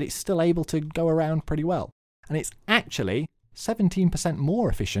eating, but it's still able to go around pretty well. And it's actually 17% more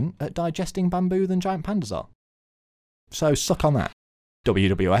efficient at digesting bamboo than giant pandas are. So suck on that,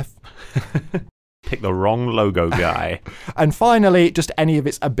 WWF. Pick the wrong logo, guy. And finally, just any of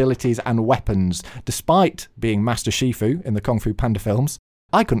its abilities and weapons. Despite being Master Shifu in the Kung Fu Panda films,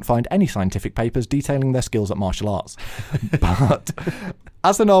 I couldn't find any scientific papers detailing their skills at martial arts. But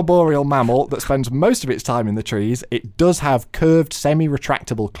as an arboreal mammal that spends most of its time in the trees, it does have curved,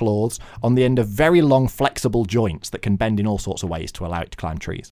 semi-retractable claws on the end of very long, flexible joints that can bend in all sorts of ways to allow it to climb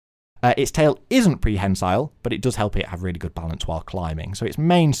trees. Its tail isn't prehensile, but it does help it have really good balance while climbing. So its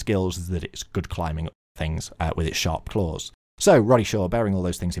main skills is that it's good climbing things with its sharp claws. So, Roddy Shaw, bearing all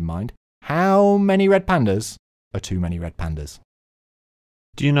those things in mind, how many red pandas are too many red pandas?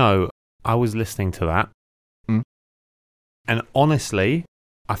 Do you know, I was listening to that, and honestly,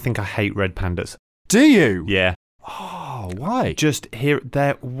 I think I hate red pandas. Do you? Yeah. Oh, why? Just here,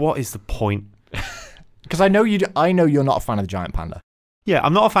 there, what is the point? Because I know you're not a fan of the giant panda. Yeah,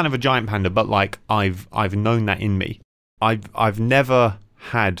 I'm not a fan of a giant panda, but like I've known that in me. I've never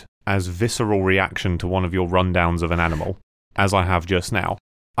had as visceral reaction to one of your rundowns of an animal as I have just now.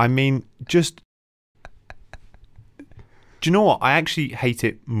 I mean, just do you know what? I actually hate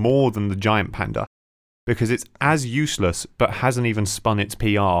it more than the giant panda because it's as useless but hasn't even spun its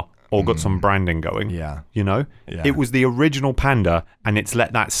PR or got some branding going. Yeah. You know? Yeah. It was the original panda and it's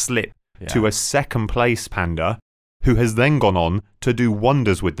let that slip to a second place panda who has then gone on to do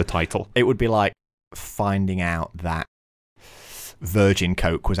wonders with the title. It would be like finding out that Virgin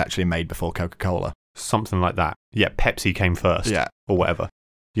Coke was actually made before Coca-Cola. Something like that. Yeah, Pepsi came first. Yeah. Or whatever.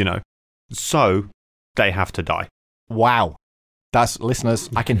 You know. So, they have to die. Wow. That's, listeners,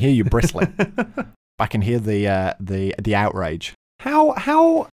 I can hear you bristling. I can hear the outrage.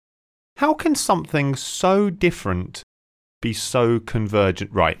 How can something so different be so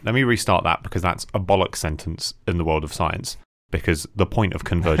convergent? Right, let me restart that because that's a bollock sentence in the world of science. Because the point of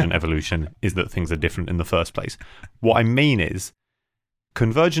convergent evolution is that things are different in the first place. What I mean is,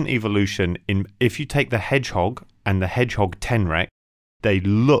 convergent evolution, if you take the hedgehog and the hedgehog tenrec, they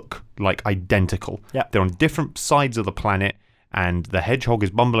look like identical. Yeah. They're on different sides of the planet, and the hedgehog is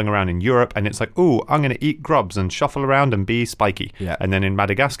bumbling around in Europe, and it's like, ooh, I'm going to eat grubs and shuffle around and be spiky. Yeah. And then in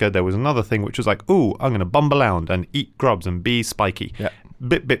Madagascar, there was another thing which was like, ooh, I'm going to bumble around and eat grubs and be spiky. Yeah.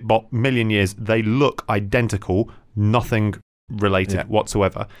 Bit, bop, million years, they look identical, nothing related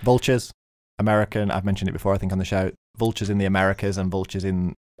whatsoever. Vultures, American, I've mentioned it before, I think, on the show. Vultures in the Americas and vultures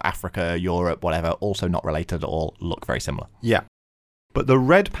in Africa, Europe, whatever, also not related at all, look very similar. Yeah. But the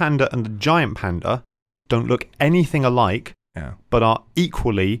red panda and the giant panda don't look anything alike, but are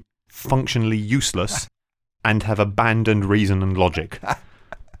equally functionally useless and have abandoned reason and logic.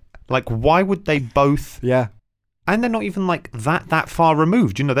 Like, why would they both... Yeah. And they're not even like that far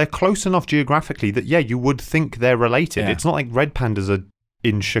removed. You know, they're close enough geographically that, yeah, you would think they're related. Yeah. It's not like red pandas are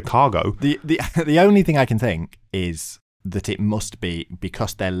in Chicago. The only thing I can think is that it must be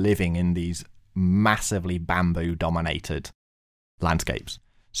because they're living in these massively bamboo-dominated landscapes.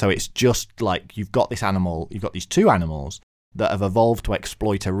 So it's just like you've got these two animals that have evolved to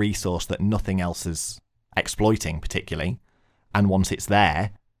exploit a resource that nothing else is exploiting particularly. And once it's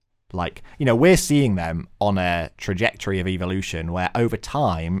there, like, you know, we're seeing them on a trajectory of evolution where over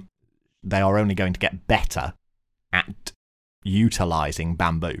time they are only going to get better at utilizing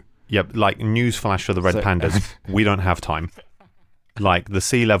bamboo. Yep, like newsflash for the red pandas, we don't have time. Like, the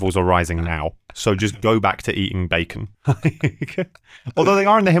sea levels are rising now, so just go back to eating bacon. Although they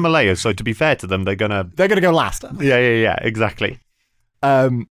are in the Himalayas, so to be fair to them, they're gonna go last. Yeah, exactly.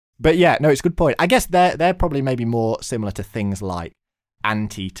 But yeah, no, it's a good point. I guess they're probably maybe more similar to things like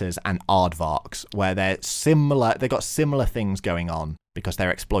anteaters and aardvarks, where they're similar. They've got similar things going on because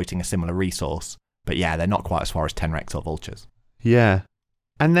they're exploiting a similar resource. But yeah, they're not quite as far as tenrecs or vultures. Yeah,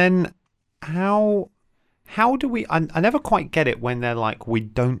 and then how do we? I never quite get it when they're like, we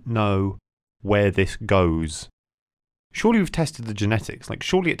don't know where this goes. Surely we've tested the genetics. Like,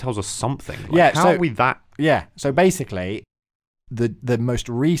 surely it tells us something. Like, Yeah, how so- are we that? Yeah. So basically, the most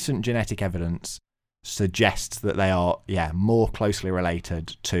recent genetic evidence suggests that they are more closely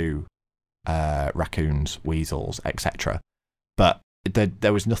related to raccoons, weasels, etc. But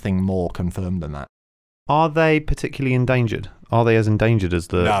there was nothing more confirmed than that. Are they particularly endangered? Are they as endangered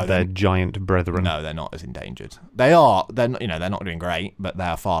as No, their giant brethren? No, they're not as endangered. They are. They're not doing great, but they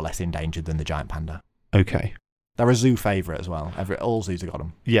are far less endangered than the giant panda. Okay. They're a zoo favourite as well. All zoos have got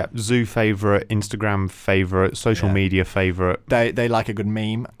them. Yeah, zoo favourite, Instagram favourite, social media favourite. They like a good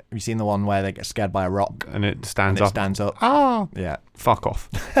meme. Have you seen the one where they get scared by a rock And it stands and it up. stands up? Ah! Yeah. Fuck off.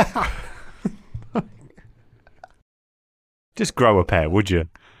 Just grow a pair, would you?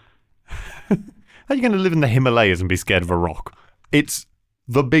 How are you going to live in the Himalayas and be scared of a rock? It's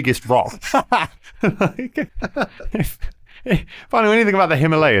the biggest rock. If I know anything about the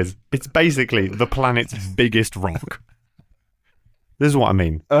Himalayas, it's basically the planet's biggest rock. This is what I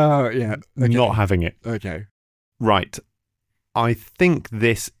mean. Oh, yeah. Not having it. Okay. Right. I think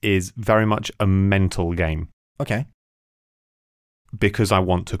this is very much a mental game Okay. because I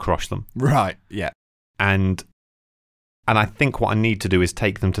want to crush them. Right. Yeah. And I think what I need to do is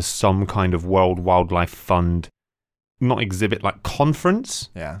take them to some kind of World Wildlife Fund, not exhibit, like conference,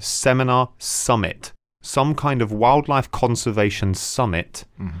 Yeah. seminar, summit, some kind of wildlife conservation summit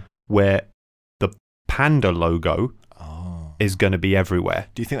where the panda logo Oh. is going to be everywhere.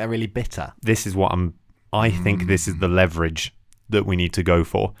 Do you think they're really bitter? This is what I think this is the leverage that we need to go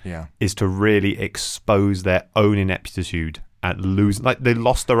for, Yeah. is to really expose their own ineptitude at losing. Like, they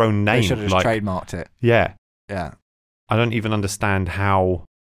lost their own name. They should have just trademarked it. Yeah. Yeah. I don't even understand how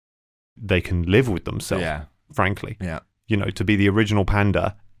they can live with themselves, Yeah. frankly. Yeah. You know, to be the original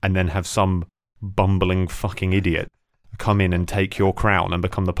panda and then have some bumbling fucking idiot come in and take your crown and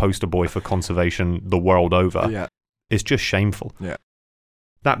become the poster boy for conservation the world over. Yeah. It's just shameful. Yeah.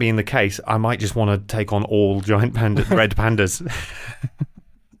 That being the case, I might just want to take on all giant red pandas.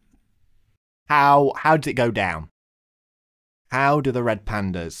 How did it go down? How do the red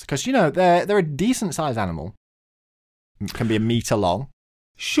pandas? Because they're a decent sized animal. Can be a meter long.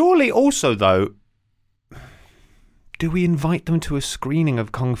 Surely also, though, do we invite them to a screening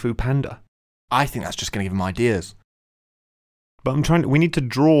of Kung Fu Panda? I think that's just going to give them ideas. But we need to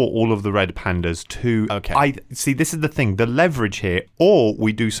draw all of the red pandas to... Okay. See, this is the thing, the leverage here, or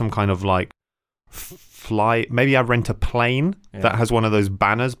we do some kind of like fly, maybe I rent a plane that has one of those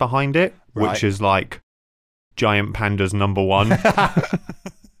banners behind it, Right. which is like giant pandas #1.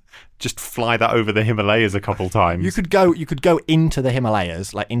 Just fly that over the Himalayas a couple times. You could go into the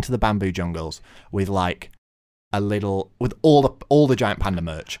Himalayas, like into the bamboo jungles, with like with all the giant panda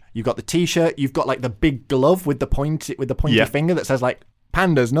merch. You've got the t-shirt, you've got like the big glove with the pointy finger that says like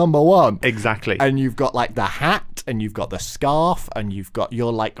pandas #1. Exactly. And you've got like the hat, and you've got the scarf, and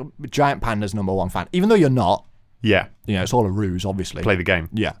you're like giant pandas #1 fan. Even though you're not, Yeah. it's all a ruse, obviously. Play the game.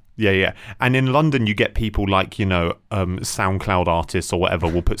 Yeah. Yeah. And in London, you get people like, SoundCloud artists or whatever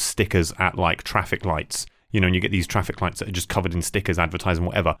will put stickers at like traffic lights, and you get these traffic lights that are just covered in stickers advertising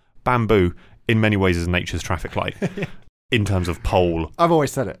whatever. Bamboo, in many ways, is nature's traffic light in terms of pole. I've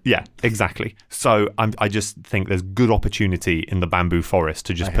always said it. Yeah, exactly. So I just think there's good opportunity in the bamboo forest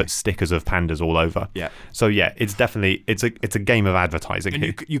to just put stickers of pandas all over. Yeah. So yeah, it's definitely, it's a game of advertising And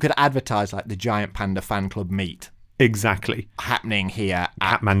here. you could advertise like the giant panda fan club meet Exactly. happening here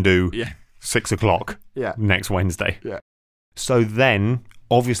at Kathmandu, 6 o'clock Yeah. next Wednesday. Yeah. So then,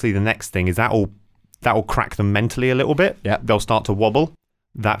 obviously, the next thing is that'll crack them mentally a little bit. Yeah. They'll start to wobble.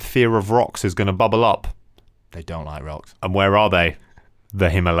 That fear of rocks is going to bubble up. They don't like rocks. And where are they? The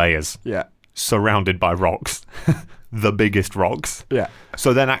Himalayas. Yeah. Surrounded by rocks. The biggest rocks. Yeah.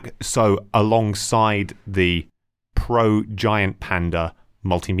 So alongside the pro giant panda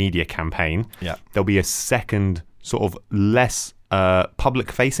multimedia campaign, Yeah. there'll be a second sort of less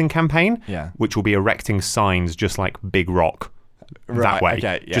public-facing campaign, which will be erecting signs just like Big Rock that way,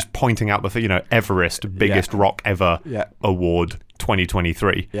 okay, yeah. just pointing out the Everest biggest rock ever award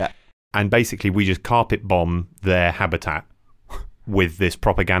 2023. Yeah. And basically, we just carpet bomb their habitat with this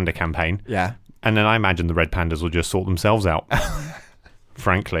propaganda campaign. Yeah. And then I imagine the red pandas will just sort themselves out.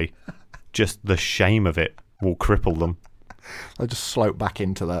 Frankly, just the shame of it will cripple them. They'll just slope back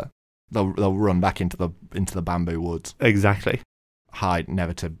into they'll run back into the bamboo woods. Exactly. Hide,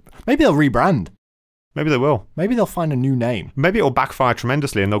 never to. Maybe they'll rebrand. Maybe they will. Maybe they'll find a new name. Maybe it'll backfire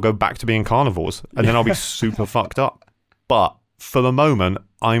tremendously and they'll go back to being carnivores. And then I'll be super fucked up. But for the moment,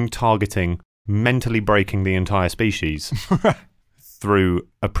 I'm targeting mentally breaking the entire species through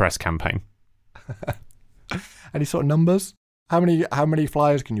a press campaign. Any sort of numbers? How many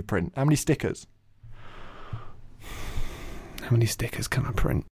flyers can you print? How many stickers? How many stickers can I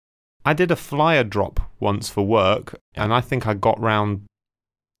print? I did a flyer drop once for work, and I think I got round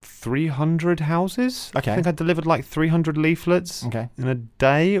 300 houses. Okay. I think I delivered like 300 leaflets in a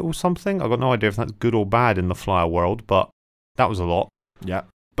day or something. I've got no idea if that's good or bad in the flyer world, but that was a lot. Yeah.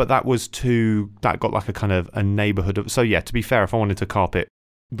 But that got like a kind of a neighbourhood of... So yeah, to be fair, if I wanted to carpet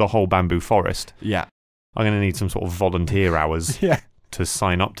the whole bamboo forest, yeah, I'm going to need some sort of volunteer hours to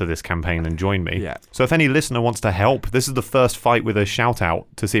sign up to this campaign and join me. Yeah. So if any listener wants to help, this is the first fight with a shout out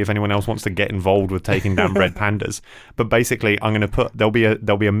to see if anyone else wants to get involved with taking down red pandas. But basically, I'm going to put there'll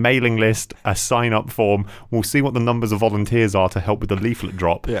be a mailing list, a sign up form. We'll see what the numbers of volunteers are to help with the leaflet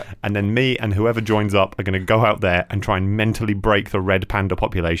drop. Yeah. And then me and whoever joins up are going to go out there and try and mentally break the red panda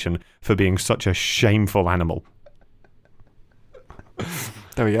population for being such a shameful animal.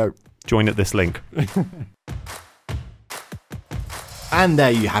 There we go. Join at this link. And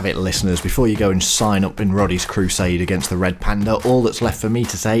there you have it, listeners. Before you go and sign up in Roddy's crusade against the red panda, all that's left for me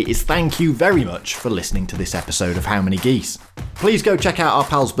to say is thank you very much for listening to this episode of How Many Geese. Please go check out our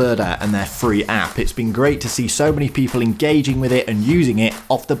pals Birdair and their free app. It's been great to see so many people engaging with it and using it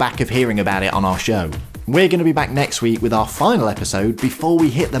off the back of hearing about it on our show. We're going to be back next week with our final episode before we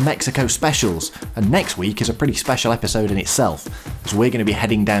hit the Mexico specials. And next week is a pretty special episode in itself, as we're going to be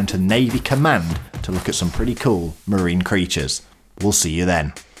heading down to Navy Command to look at some pretty cool marine creatures. We'll see you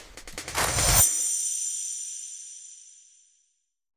then.